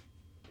with.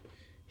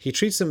 He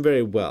treats them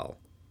very well.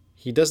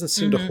 He doesn't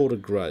seem to hold a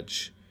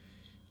grudge,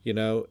 you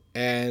know.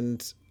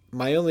 And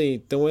the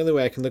only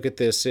way I can look at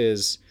this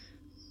is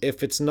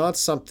if it's not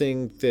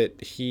something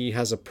that he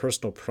has a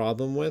personal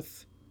problem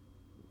with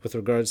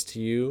regards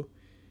to you,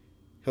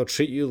 he'll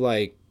treat you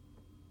like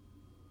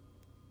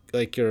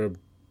you're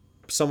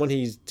someone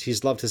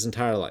he's loved his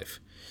entire life,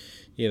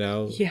 you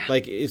know.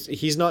 Like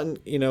he's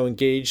not, you know,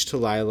 engaged to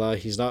Lila.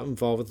 He's not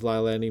involved with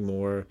Lila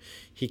anymore.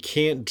 He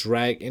can't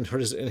drag, in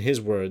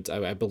his words,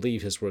 I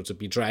believe his words would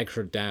be, drag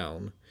her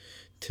down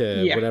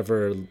to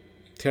whatever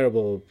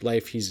terrible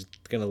life he's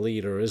gonna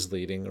lead or is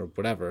leading or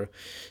whatever.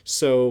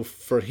 So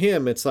for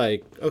him, it's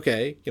like,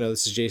 okay, you know,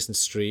 this is Jason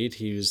Street.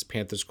 He was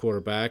Panthers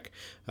quarterback.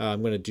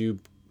 I'm gonna do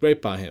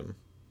right by him,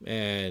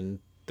 and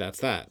that's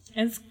that.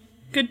 It's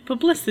good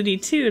publicity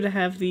too to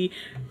have the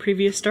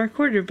previous star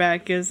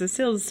quarterback as a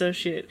sales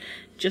associate,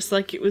 just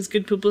like it was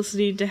good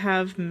publicity to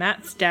have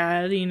Matt's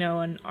dad, you know,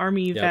 an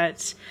army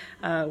vet,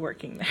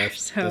 working there.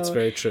 That's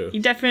very true. He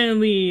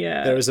definitely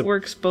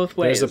works both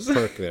ways. There's a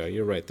perk there.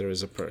 You're right. There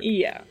is a perk.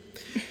 Yeah.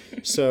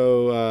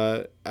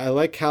 So I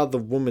like how the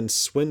woman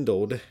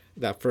swindled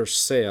that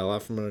first sale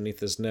out from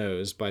underneath his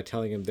nose by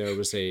telling him there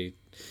was a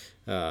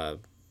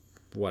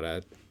what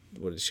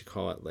did she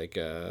call it, like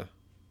a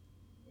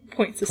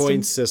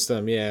point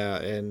system, yeah,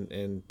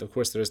 and of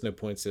course there is no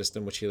point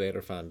system, which he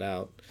later found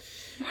out.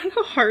 What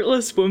a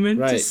heartless woman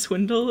to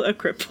swindle a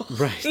cripple.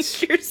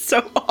 Right. You're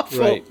so awful.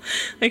 Right.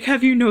 Like,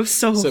 have you no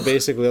soul? So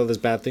basically all those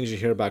bad things you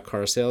hear about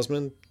car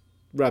salesmen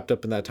wrapped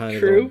up in that tiny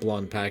little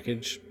blonde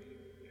package.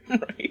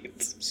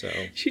 Right. So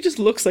She just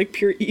looks like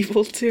pure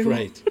evil too.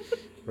 right,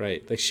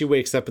 right. Like she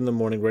wakes up in the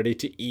morning ready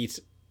to eat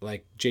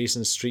like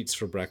Jason's streets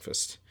for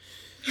breakfast.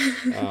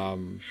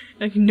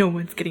 Like no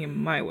one's getting in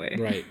my way.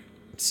 Right.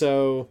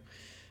 So,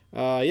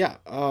 yeah.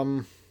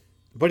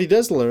 But he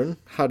does learn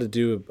how to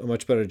do a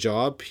much better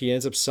job. He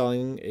ends up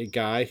selling a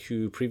guy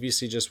who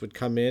previously just would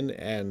come in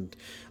and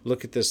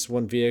look at this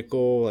one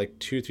vehicle like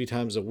 2-3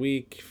 times a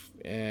week,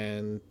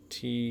 and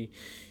he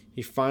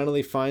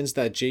finally finds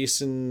that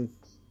Jason,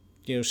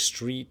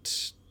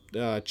 street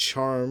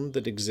charm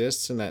that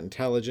exists and that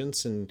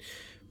intelligence, and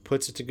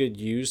puts it to good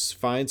use,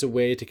 finds a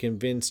way to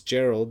convince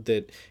Gerald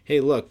that, hey,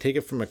 look, take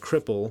it from a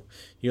cripple,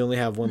 you only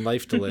have one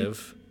life to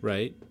live,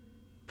 right?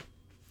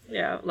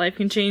 Yeah, life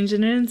can change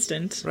in an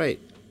instant. Right.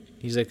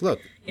 He's like,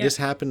 look, this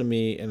happened to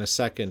me in a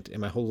second,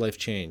 and my whole life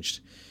changed.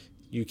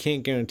 You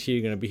can't guarantee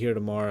you're going to be here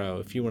tomorrow.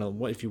 If you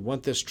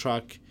want this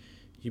truck,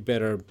 you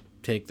better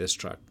take this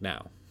truck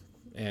now.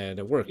 And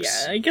it works.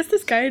 Yeah, I guess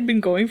this guy had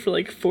been going for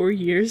like 4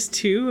 years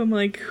too. I'm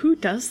like, who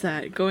does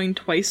that? Going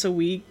twice a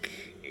week?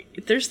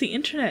 There's the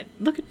internet.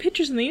 Look at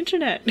pictures on the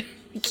internet.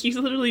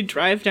 You literally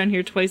drive down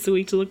here twice a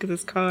week to look at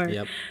this car.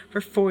 Yep. For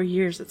 4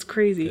 years. It's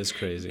crazy. It's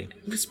crazy.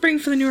 Spring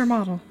for the newer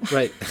model.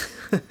 Right.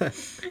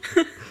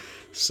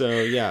 So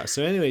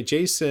anyway,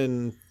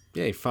 Jason,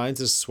 he finds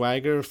his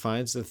swagger,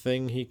 finds the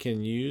thing he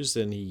can use,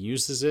 and he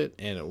uses it,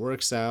 and it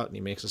works out, and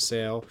he makes a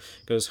sale,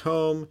 goes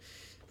home,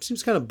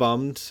 seems kind of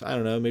bummed. I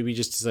don't know, maybe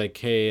just is like,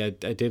 hey, I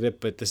did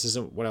it, but this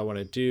isn't what I want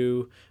to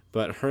do.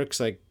 But Herc's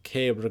like,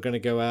 hey, we're going to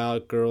go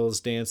out, girls,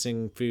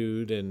 dancing,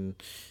 food, and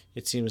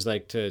it seems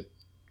like to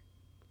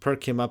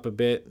perk him up a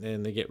bit,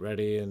 and they get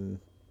ready and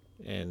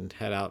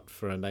head out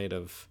for a night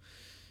of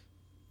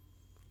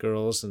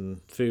girls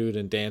and food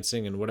and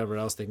dancing and whatever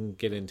else they can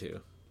get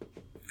into.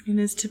 In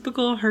his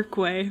typical Herc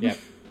way.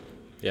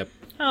 Yep.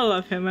 I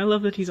love him. I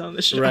love that he's on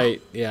the show.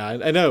 Right, yeah,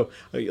 I know.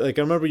 Like,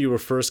 I remember you were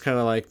first kind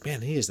of like,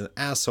 man, he is an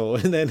asshole.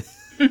 And then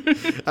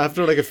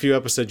after like a few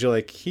episodes, you're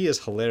like, he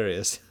is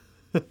hilarious.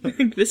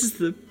 This is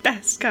the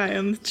best guy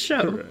on the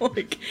show.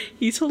 Like,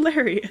 he's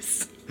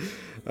hilarious.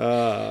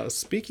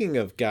 Speaking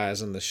of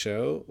guys on the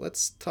show,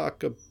 let's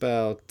talk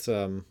about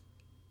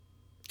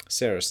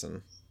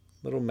Saracen,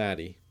 little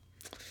Maddie.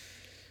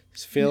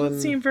 He's feeling.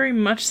 Didn't seem very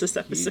much this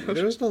episode.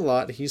 There wasn't a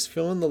lot. He's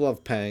feeling the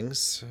love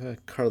pangs.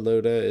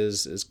 Carlota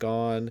is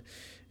gone,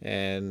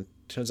 and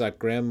turns out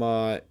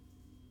Grandma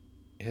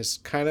has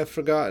kind of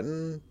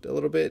forgotten a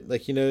little bit.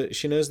 Like, she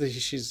knows that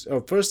she's.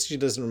 Oh, first she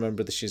doesn't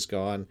remember that she's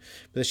gone,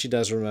 but then she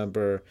does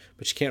remember,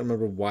 but she can't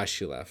remember why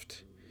she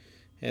left.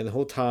 And the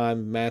whole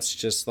time, Matt's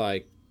just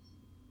like,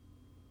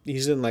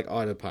 he's in like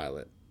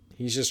autopilot.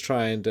 He's just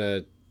trying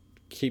to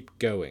keep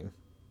going.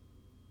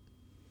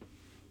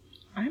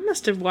 I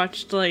must have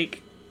watched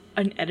like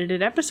an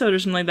edited episode or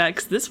something like that,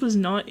 because this was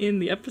not in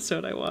the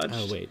episode I watched.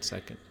 Oh, wait a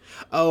second.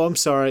 Oh, I'm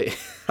sorry.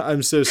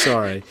 I'm so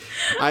sorry.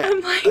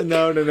 I'm like...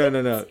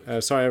 No.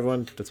 Sorry,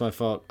 everyone. That's my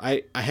fault.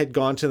 I had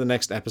gone to the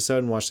next episode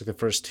and watched like the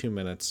first 2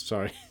 minutes.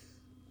 Sorry.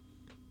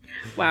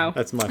 Wow.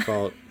 That's my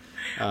fault.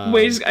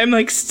 I'm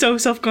like so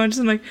self-conscious.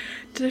 I'm like,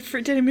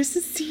 did I miss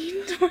a scene?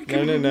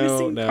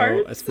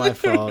 No. It's my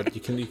fault.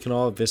 You can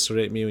all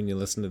eviscerate me when you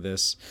listen to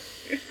this.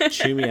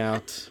 Chew me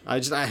out.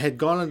 I had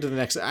gone on to the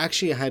next.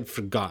 Actually, I had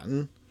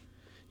forgotten.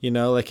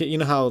 How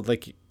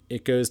like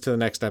it goes to the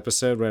next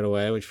episode right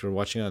away, which we're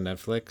watching on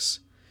Netflix.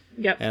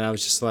 Yep. And I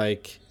was just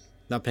like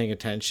not paying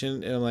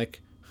attention, and I'm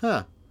like,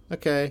 huh,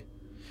 okay.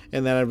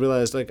 And then I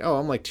realized like, oh,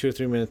 I'm like 2 or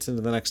 3 minutes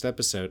into the next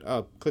episode.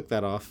 Oh, click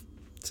that off.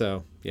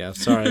 So, yeah,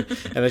 sorry.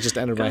 And it just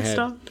entered my head.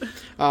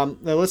 Now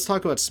let's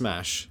talk about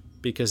Smash,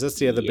 because that's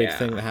the other big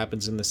thing that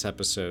happens in this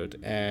episode.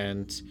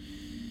 And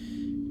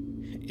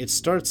it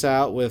starts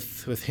out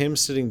with him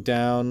sitting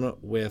down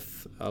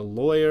with a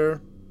lawyer,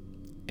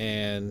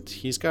 and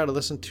he's got to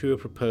listen to a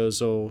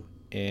proposal,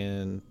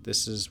 and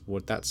this is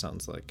what that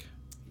sounds like.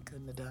 You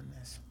couldn't have done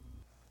this.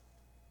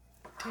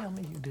 Tell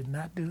me you did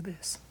not do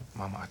this.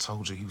 Mama, I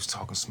told you he was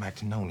talking smack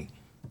to Noni.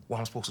 Why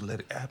am I supposed to let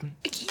it happen?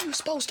 You were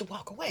supposed to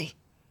walk away.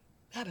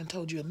 I done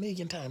told you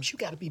 1,000,000 times, you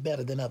gotta be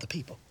better than other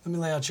people. Let me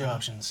lay out your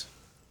options.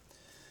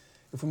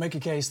 If we make a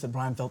case that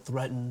Brian felt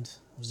threatened,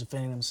 was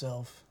defending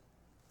himself,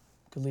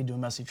 it could lead to a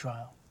messy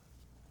trial.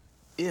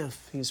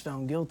 If he's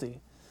found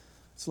guilty,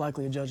 it's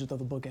likely a judge will throw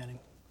the book at him.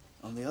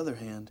 On the other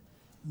hand,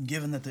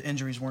 given that the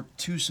injuries weren't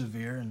too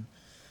severe and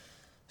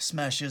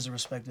Smash is a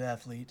respected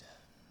athlete,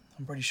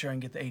 I'm pretty sure I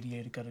can get the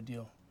ADA to cut a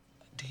deal.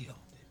 Deal?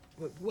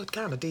 What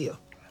kind of deal?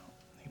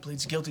 He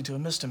pleads guilty to a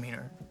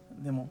misdemeanor.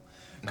 Then we'll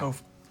go...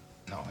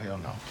 No, hell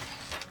no.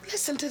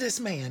 Listen to this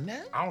man,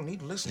 now. I don't need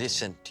to listen.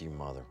 Listen to your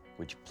mother,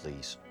 would you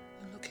please?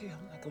 Look here,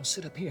 I'm not gonna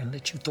sit up here and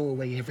let you throw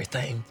away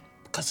everything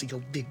because of your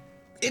big,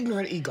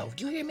 ignorant ego.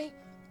 You hear me?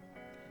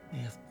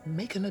 If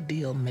making a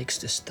deal makes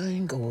this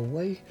thing go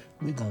away,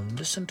 we're gonna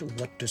listen to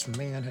what this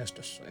man has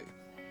to say.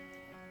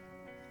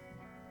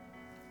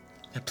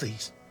 Now,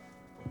 please,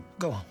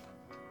 go on.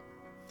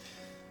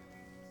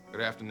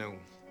 Good afternoon.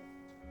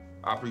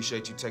 I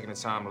appreciate you taking the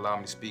time to allow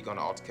me to speak on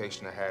the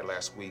altercation I had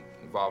last week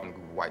involving a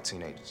group of white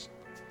teenagers.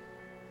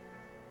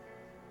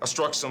 I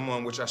struck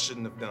someone which I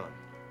shouldn't have done.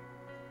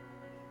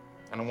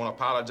 And I want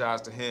to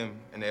apologize to him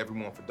and to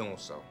everyone for doing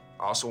so.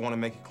 I also want to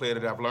make it clear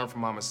that I've learned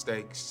from my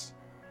mistakes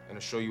and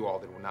assure you all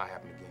that it will not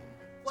happen again.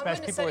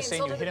 Smash, people are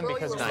saying you hit him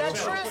because of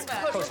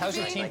Coach, how's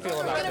your team feel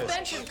about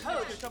this?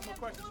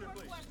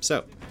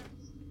 So,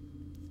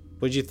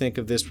 what did you think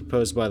of this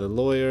proposed by the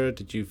lawyer?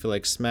 Did you feel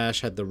like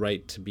Smash had the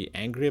right to be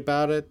angry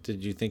about it?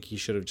 Did you think he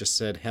should have just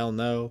said, hell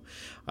no,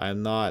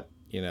 I'm not,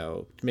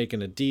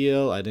 making a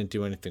deal, I didn't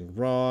do anything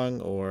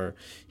wrong, or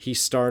he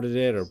started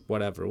it, or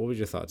whatever? What were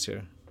your thoughts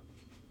here?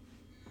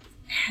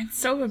 It's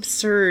so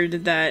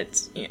absurd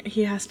that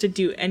he has to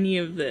do any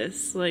of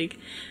this. Like,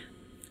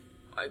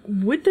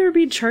 would there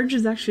be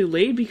charges actually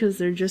laid because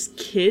they're just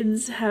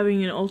kids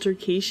having an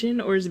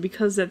altercation, or is it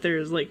because that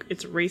there's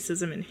it's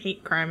racism and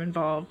hate crime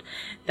involved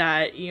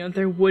that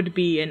there would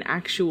be an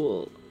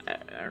actual I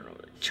don't know,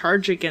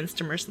 charge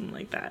against him or something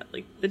like that?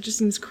 Like, that just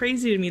seems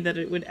crazy to me that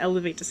it would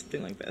elevate to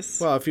something like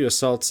this. Well, if you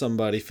assault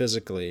somebody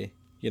physically,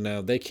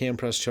 they can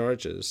press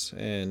charges,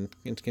 and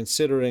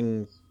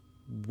considering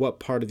what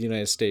part of the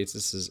United States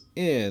this is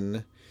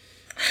in,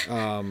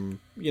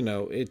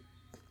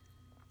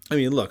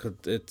 look,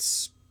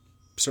 it's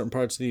certain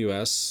parts of the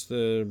U.S.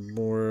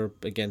 More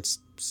against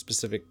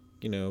specific,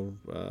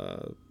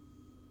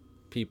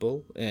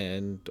 people,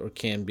 or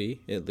can be,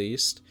 at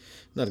least.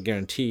 Not a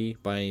guarantee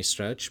by any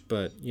stretch,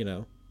 but,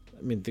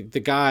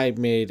 the guy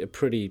made a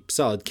pretty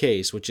solid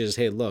case, which is,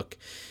 hey, look,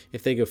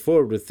 if they go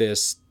forward with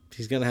this,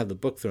 he's going to have the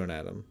book thrown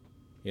at him,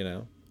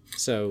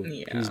 So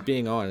he's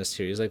being honest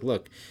here. He's like,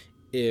 look,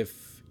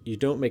 if you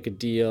don't make a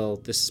deal,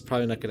 this is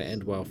probably not going to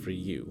end well for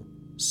you.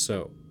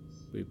 So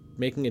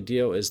making a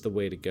deal is the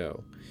way to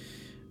go.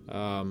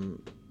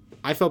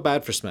 I felt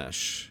bad for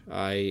Smash.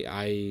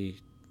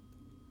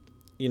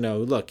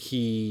 Look,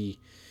 he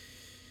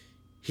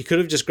could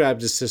have just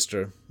grabbed his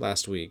sister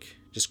last week,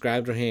 just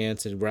grabbed her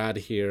hands and we're out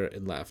of here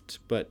and left.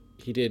 But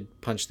he did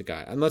punch the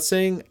guy. I'm not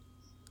saying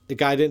the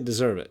guy didn't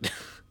deserve it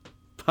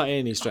by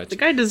any stretch. The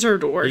guy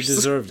deserved worse. He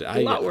deserved it.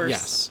 A lot worse.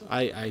 Yes,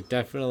 I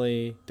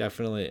definitely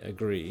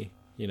agree.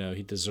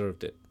 He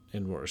deserved it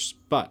and worse.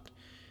 But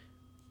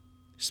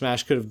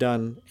Smash could have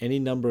done any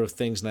number of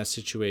things in that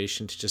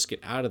situation to just get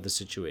out of the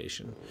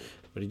situation,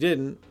 but he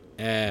didn't.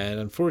 And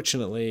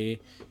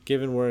unfortunately,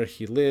 given where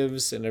he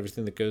lives and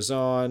everything that goes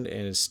on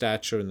and his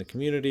stature in the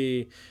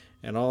community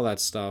and all that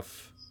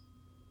stuff,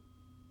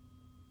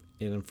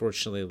 it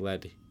unfortunately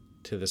led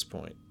to this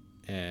point.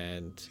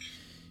 And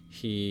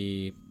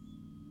he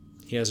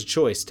has a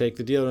choice. Take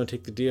the deal, don't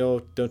take the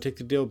deal. Don't take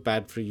the deal,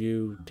 bad for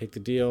you. Take the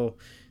deal.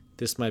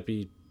 This might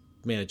be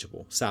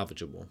manageable,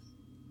 salvageable.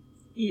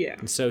 Yeah.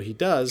 And so he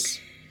does.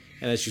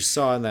 And as you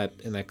saw in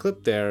that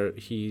clip there,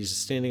 he's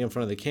standing in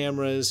front of the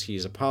cameras,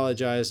 he's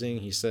apologizing,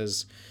 he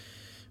says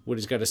what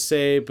he's got to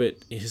say, but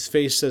his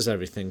face says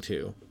everything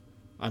too.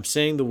 I'm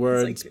saying the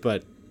words,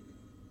 but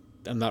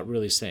I'm not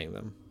really saying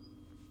them.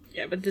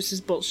 Yeah, but this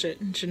is bullshit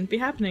and shouldn't be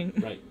happening.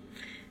 Right.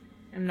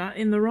 I'm not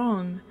in the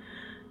wrong.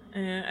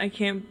 I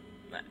can't...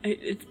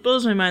 It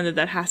blows my mind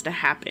that has to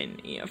happen,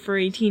 for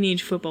a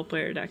teenage football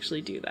player to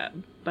actually do that.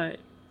 But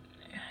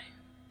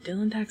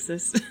Dylan,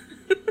 Texas.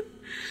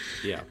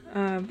 Yeah.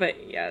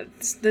 But yeah,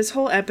 this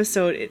whole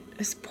episode,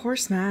 it's poor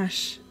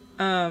Smash.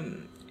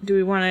 Do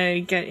we want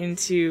to get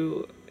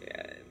into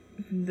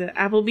the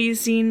Applebee's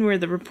scene where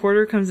the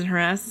reporter comes and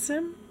harasses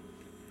him?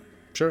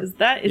 Sure. 'Cause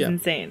that is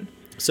insane.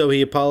 So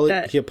he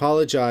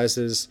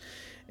apologizes,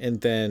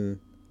 and then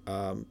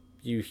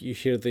you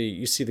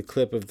see the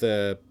clip of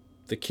the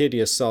kid he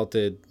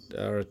assaulted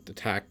or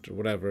attacked or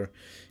whatever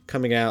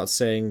coming out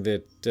saying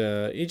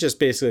that he just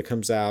basically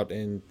comes out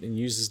and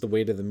uses the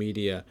weight of the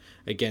media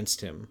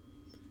against him.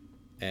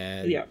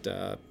 And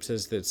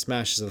says that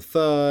Smash is a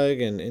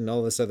thug and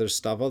all this other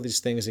stuff, all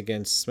these things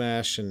against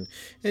Smash and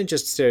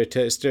just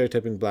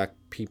stereotyping black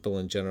people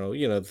in general,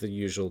 the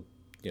usual,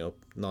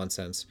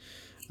 nonsense.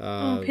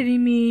 Pity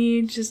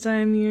me, just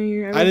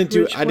you're I didn't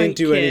do kid.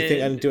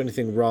 anything. I didn't do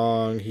anything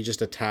wrong. He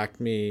just attacked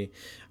me.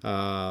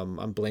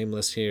 I'm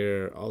blameless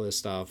here. All this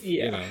stuff.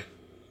 Yeah.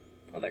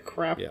 All that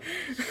crap. Yeah.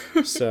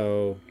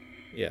 So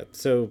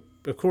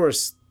of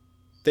course,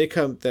 the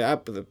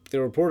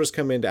reporters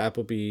come into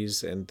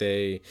Applebee's and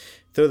they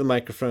throw the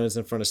microphones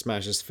in front of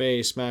Smash's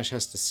face. Smash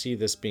has to see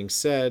this being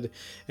said,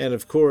 and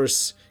of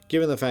course,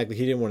 given the fact that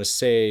he didn't want to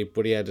say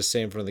what he had to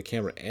say in front of the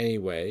camera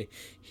anyway,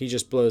 he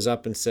just blows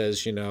up and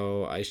says, he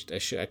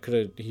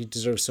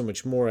deserves so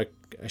much more.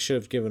 I should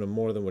have given him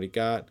more than what he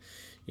got.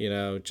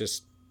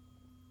 Just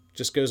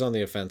goes on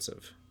the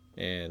offensive.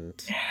 And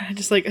I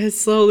just I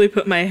slowly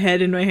put my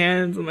head in my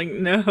hands. I'm like,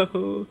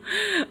 no,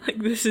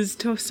 this is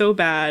so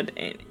bad.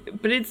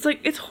 But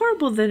it's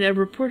horrible that a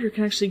reporter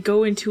can actually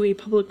go into a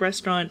public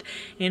restaurant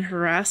and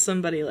harass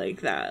somebody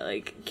like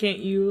that. Can't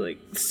you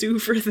sue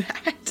for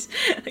that?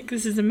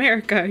 This is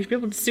America. You should be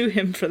able to sue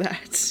him for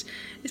that.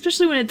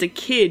 Especially when it's a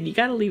kid. You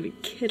gotta leave a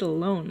kid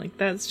alone.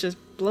 That's just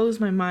blows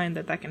my mind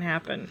that can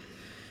happen.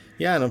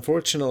 Yeah, and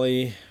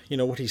unfortunately,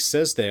 what he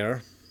says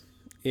there,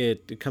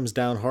 it comes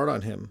down hard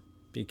on him.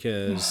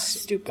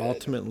 Because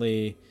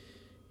ultimately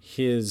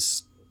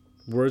his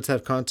words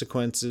have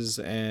consequences,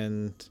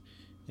 and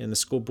the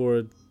school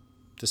board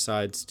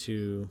decides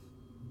to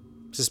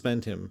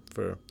suspend him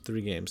for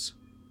 3 games.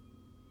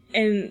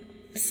 And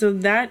so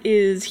that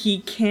is, he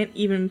can't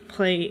even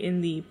play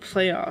in the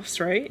playoffs,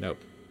 right? Nope.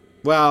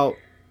 Well,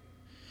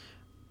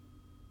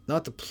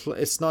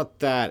 it's not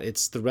that.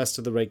 It's the rest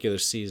of the regular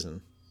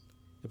season.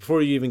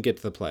 Before you even get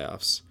to the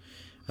playoffs.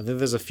 I think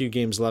there's a few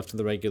games left in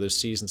the regular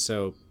season,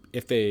 so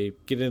if they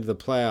get into the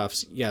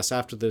playoffs, yes,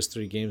 after those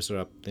 3 games are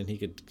up, then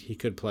he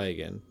could play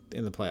again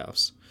in the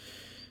playoffs.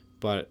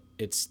 But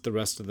it's the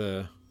rest of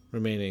the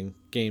remaining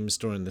games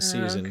during the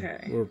season,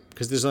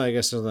 because there's only, I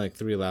guess there's like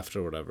 3 left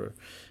or whatever.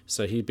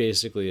 So he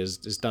basically is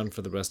done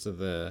for the rest of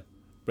the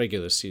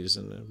regular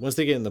season. Once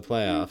they get in the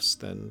playoffs,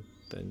 then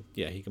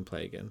yeah, he can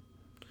play again.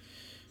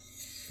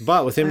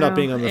 But with him not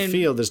being on the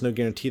field, there's no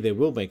guarantee they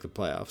will make the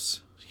playoffs.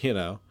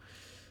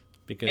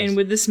 Because, and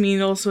would this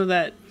mean also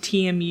that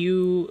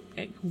TMU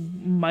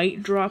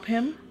might drop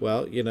him?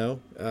 Well,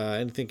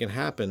 anything can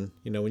happen.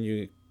 When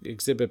you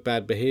exhibit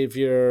bad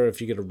behavior,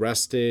 if you get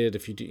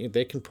arrested,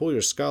 they can pull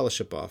your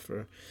scholarship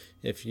offer.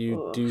 If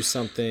you do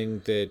something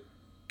that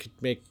could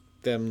make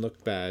them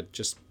look bad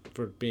just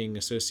for being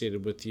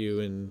associated with you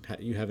and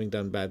you having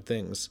done bad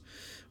things,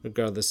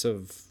 regardless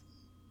of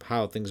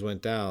how things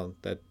went down,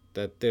 that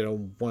they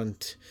don't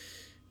want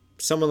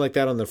someone like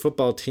that on their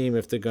football team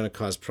if they're going to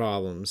cause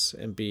problems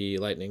and be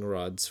lightning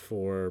rods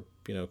for,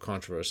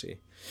 controversy.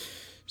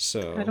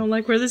 So I don't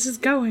like where this is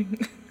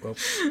going. Well,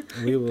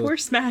 we will. Poor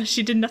Smash,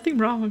 he did nothing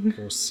wrong.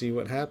 We'll see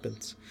what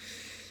happens.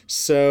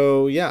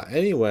 So yeah,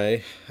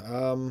 anyway,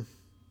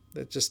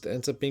 that just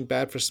ends up being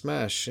bad for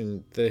Smash,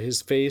 and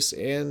his face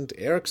and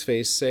Eric's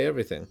face say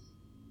everything.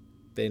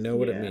 They know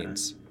what it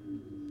means.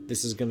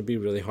 This is going to be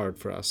really hard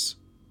for us.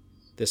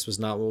 This was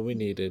not what we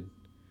needed.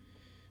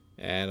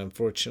 And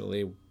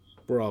unfortunately,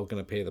 we're all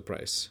going to pay the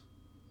price.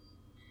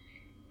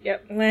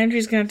 Yep,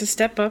 Landry's going to have to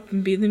step up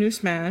and be the new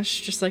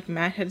Smash, just like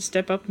Matt had to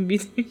step up and be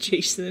the new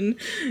Jason.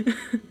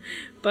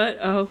 But,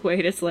 oh,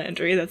 wait, it's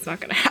Landry. That's not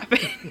going to happen.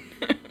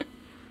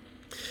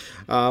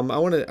 I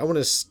want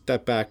to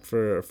step back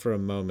for a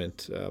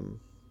moment.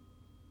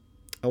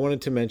 I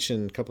wanted to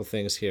mention a couple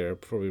things here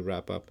before we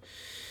wrap up.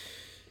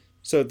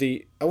 So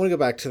I want to go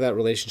back to that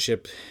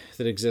relationship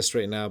that exists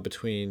right now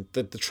between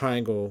the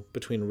triangle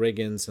between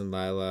Riggins and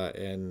Lila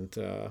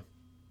and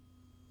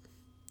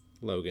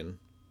Logan,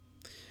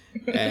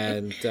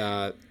 and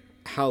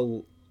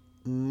how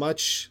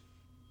little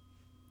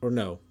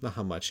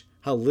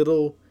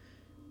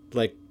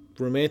like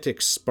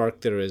romantic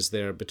spark there is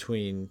there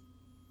between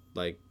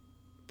like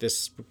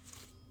this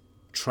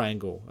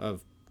triangle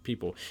of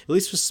people, at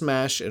least with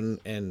Smash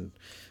and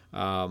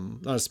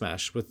not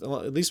Smash,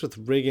 at least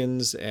with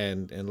Riggins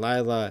and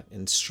Lila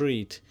and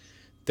Street,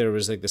 there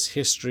was like this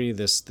history,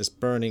 this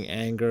burning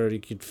anger. You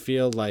could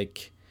feel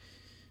like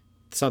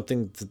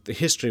something, the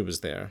history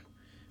was there.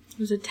 It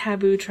was a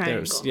taboo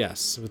triangle.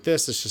 Yes. With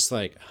this, it's just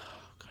like,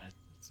 oh God,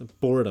 it's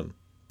boredom.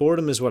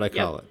 Boredom is what I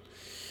call it.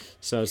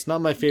 So it's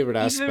not my favorite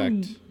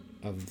aspect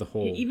of the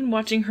whole. Even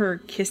watching her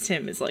kiss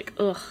him is like,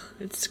 ugh,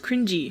 it's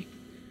cringy.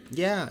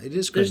 Yeah, it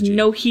is cringy. There's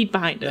no heat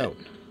behind it.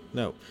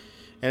 No.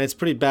 And it's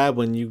pretty bad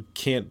when you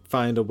can't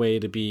find a way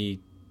to be,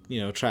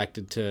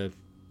 attracted to,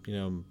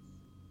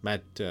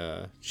 Matt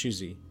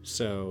Shusey.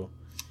 So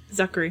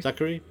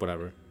Zachary,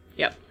 whatever.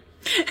 Yep.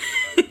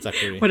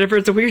 Zachary. Whatever.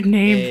 It's a weird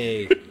name.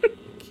 Hey,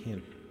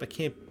 I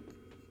can't.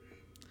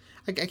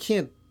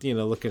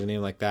 Look at a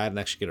name like that and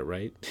actually get it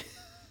right.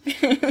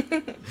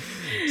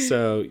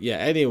 So yeah.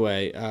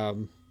 Anyway,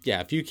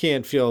 if you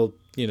can't feel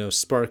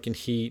spark and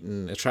heat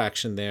and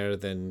attraction there,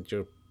 then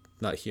you're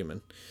not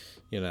human.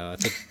 I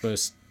think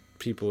most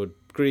people would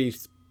agree.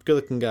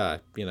 Good-looking guy.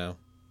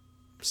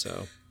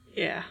 So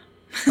yeah.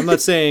 I'm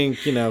not saying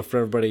for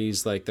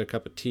everybody's like their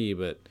cup of tea,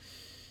 but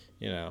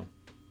I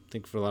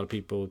think for a lot of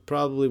people it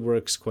probably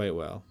works quite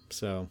well.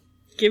 So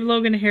give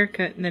Logan a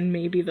haircut and then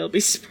maybe there'll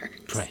be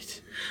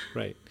sparks.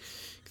 Right.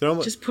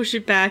 Just push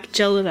it back,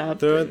 gel it up.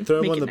 Throw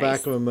him on the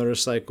back of a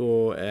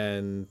motorcycle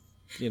and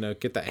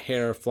get that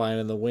hair flying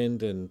in the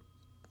wind, and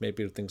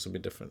maybe things will be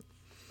different.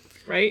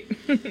 Right.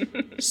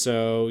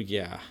 So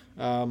yeah.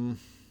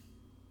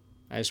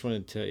 I just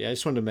wanted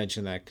to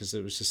mention that because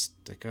it was just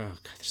like, oh God,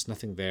 there's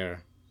nothing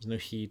there. There's no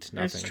heat,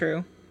 nothing. That's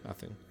true.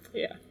 Nothing.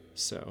 Yeah.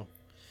 So,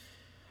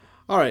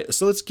 all right.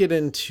 So let's get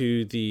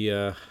into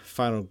the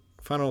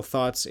final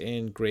thoughts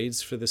and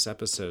grades for this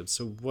episode.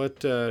 So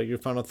what your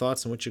final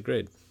thoughts and what's your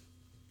grade?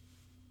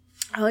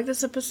 I like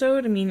this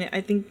episode. I mean,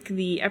 I think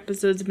the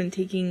episodes have been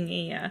taking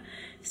a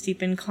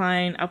steep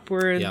incline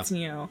upwards,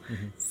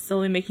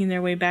 slowly making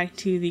their way back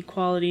to the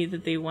quality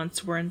that they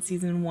once were in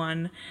season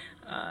 1.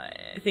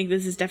 I think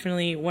this is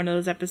definitely one of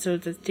those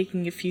episodes that's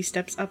taking a few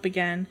steps up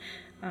again.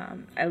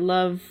 I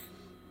love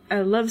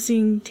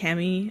seeing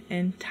Tammy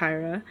and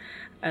Tyra.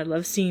 I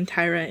love seeing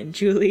Tyra and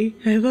Julie.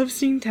 I love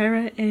seeing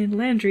Tyra and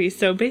Landry.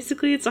 So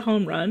basically it's a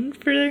home run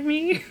for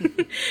me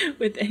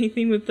with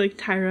anything with like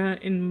Tyra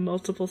in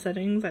multiple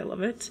settings. I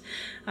love it.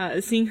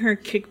 Seeing her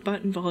kick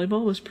butt in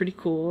volleyball was pretty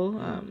cool.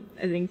 I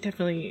think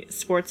definitely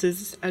sports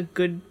is a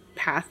good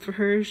path for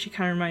her. She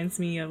kind of reminds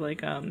me of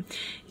like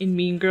in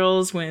Mean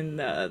Girls when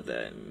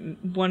the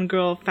one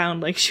girl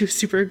found like she was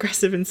super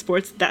aggressive in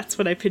sports. That's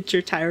what I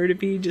picture Tyra to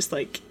be, just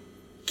like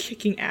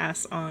kicking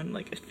ass on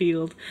like a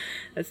field.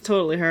 That's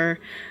totally her.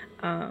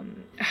 I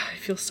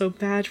feel so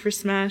bad for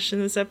Smash in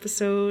this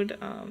episode.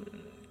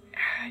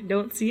 I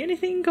don't see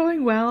anything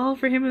going well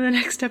for him in the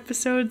next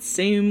episode.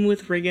 Same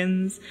with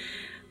Riggins.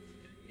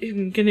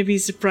 I'm gonna be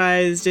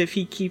surprised if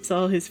he keeps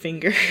all his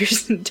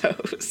fingers and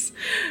toes,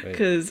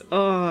 because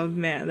oh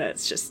man,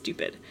 that's just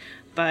stupid.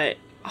 But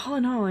all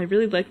in all, I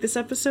really like this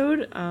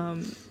episode.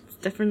 It's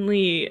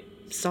definitely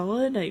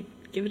solid. I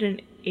give it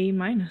an A-.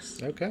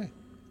 Okay.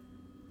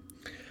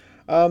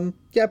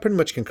 Yeah, I pretty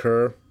much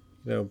concur,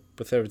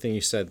 with everything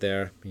you said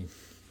there. I mean,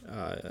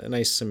 a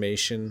nice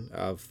summation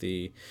of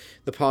the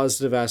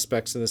positive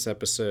aspects of this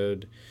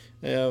episode.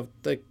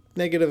 Like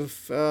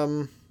negative,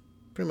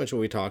 pretty much what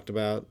we talked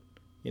about.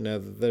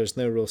 There's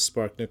no real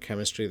spark, no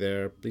chemistry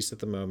there, at least at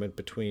the moment,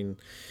 between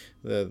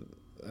the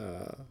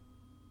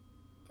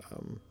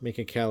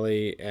Minka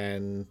Kelly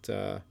and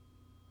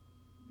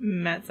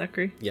Matt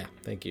Zachary. Yeah,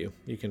 thank you.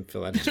 You can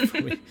fill that in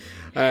for me.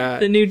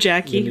 The new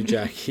Jackie. The new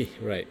Jackie,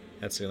 right.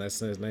 That's a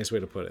nice way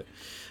to put it.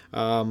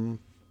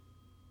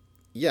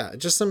 Yeah,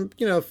 just some,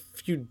 a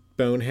few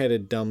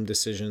boneheaded, dumb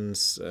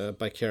decisions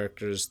by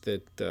characters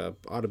that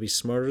ought to be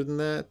smarter than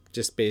that,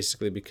 just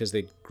basically because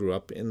they grew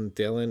up in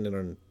Dillon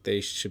and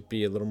they should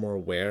be a little more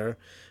aware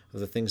of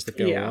the things that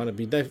go on. It'd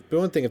be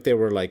one thing if they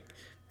were, like,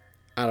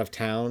 out of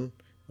town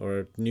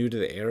or new to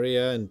the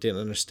area and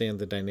didn't understand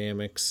the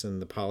dynamics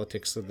and the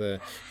politics of the,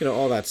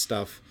 all that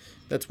stuff.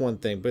 That's one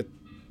thing. But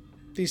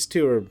these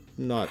two are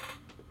not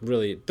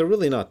really, they're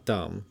really not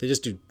dumb. They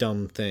just do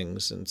dumb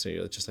things. And so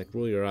you're just like,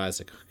 roll your eyes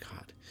like, oh,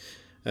 God.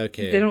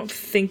 Okay. They don't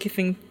think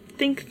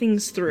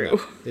things through.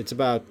 No, it's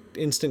about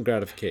instant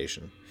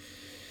gratification.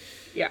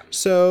 Yeah.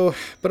 So,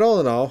 but all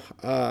in all,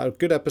 a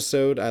good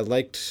episode. I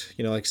liked,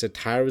 like I said,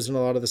 Tyra was in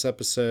a lot of this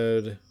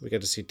episode. We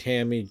got to see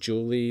Tammy,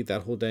 Julie.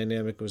 That whole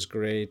dynamic was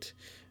great.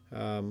 We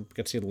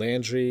got to see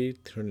Landry,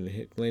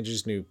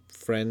 Landry's new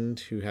friend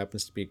who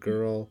happens to be a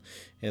girl.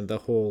 And the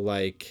whole,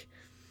 like,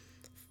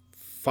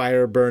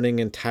 fire burning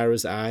in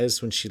Tyra's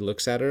eyes when she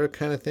looks at her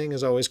kind of thing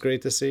is always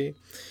great to see.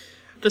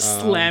 The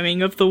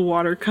slamming of the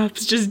water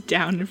cups just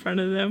down in front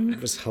of them. It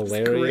was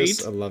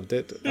hilarious. I loved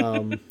it.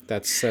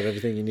 That said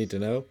everything you need to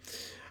know.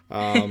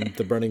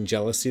 The burning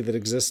jealousy that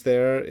exists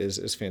there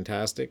is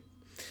fantastic.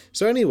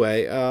 So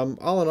anyway,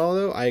 all in all,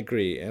 though, I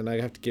agree. And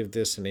I have to give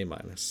this an A-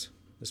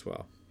 as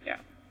well. Yeah.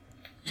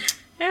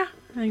 Yeah,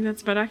 I think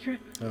that's about accurate.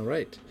 All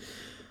right.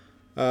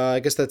 I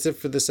guess that's it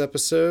for this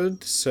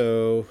episode.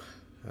 So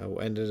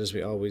we'll end it as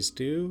we always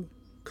do.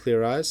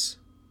 Clear eyes.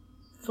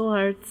 Full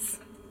hearts.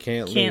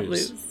 Can't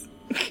lose.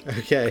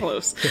 Okay.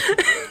 Close.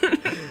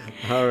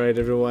 All right,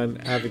 everyone.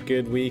 Have a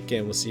good week,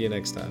 and we'll see you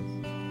next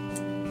time.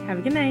 Have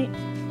a good night.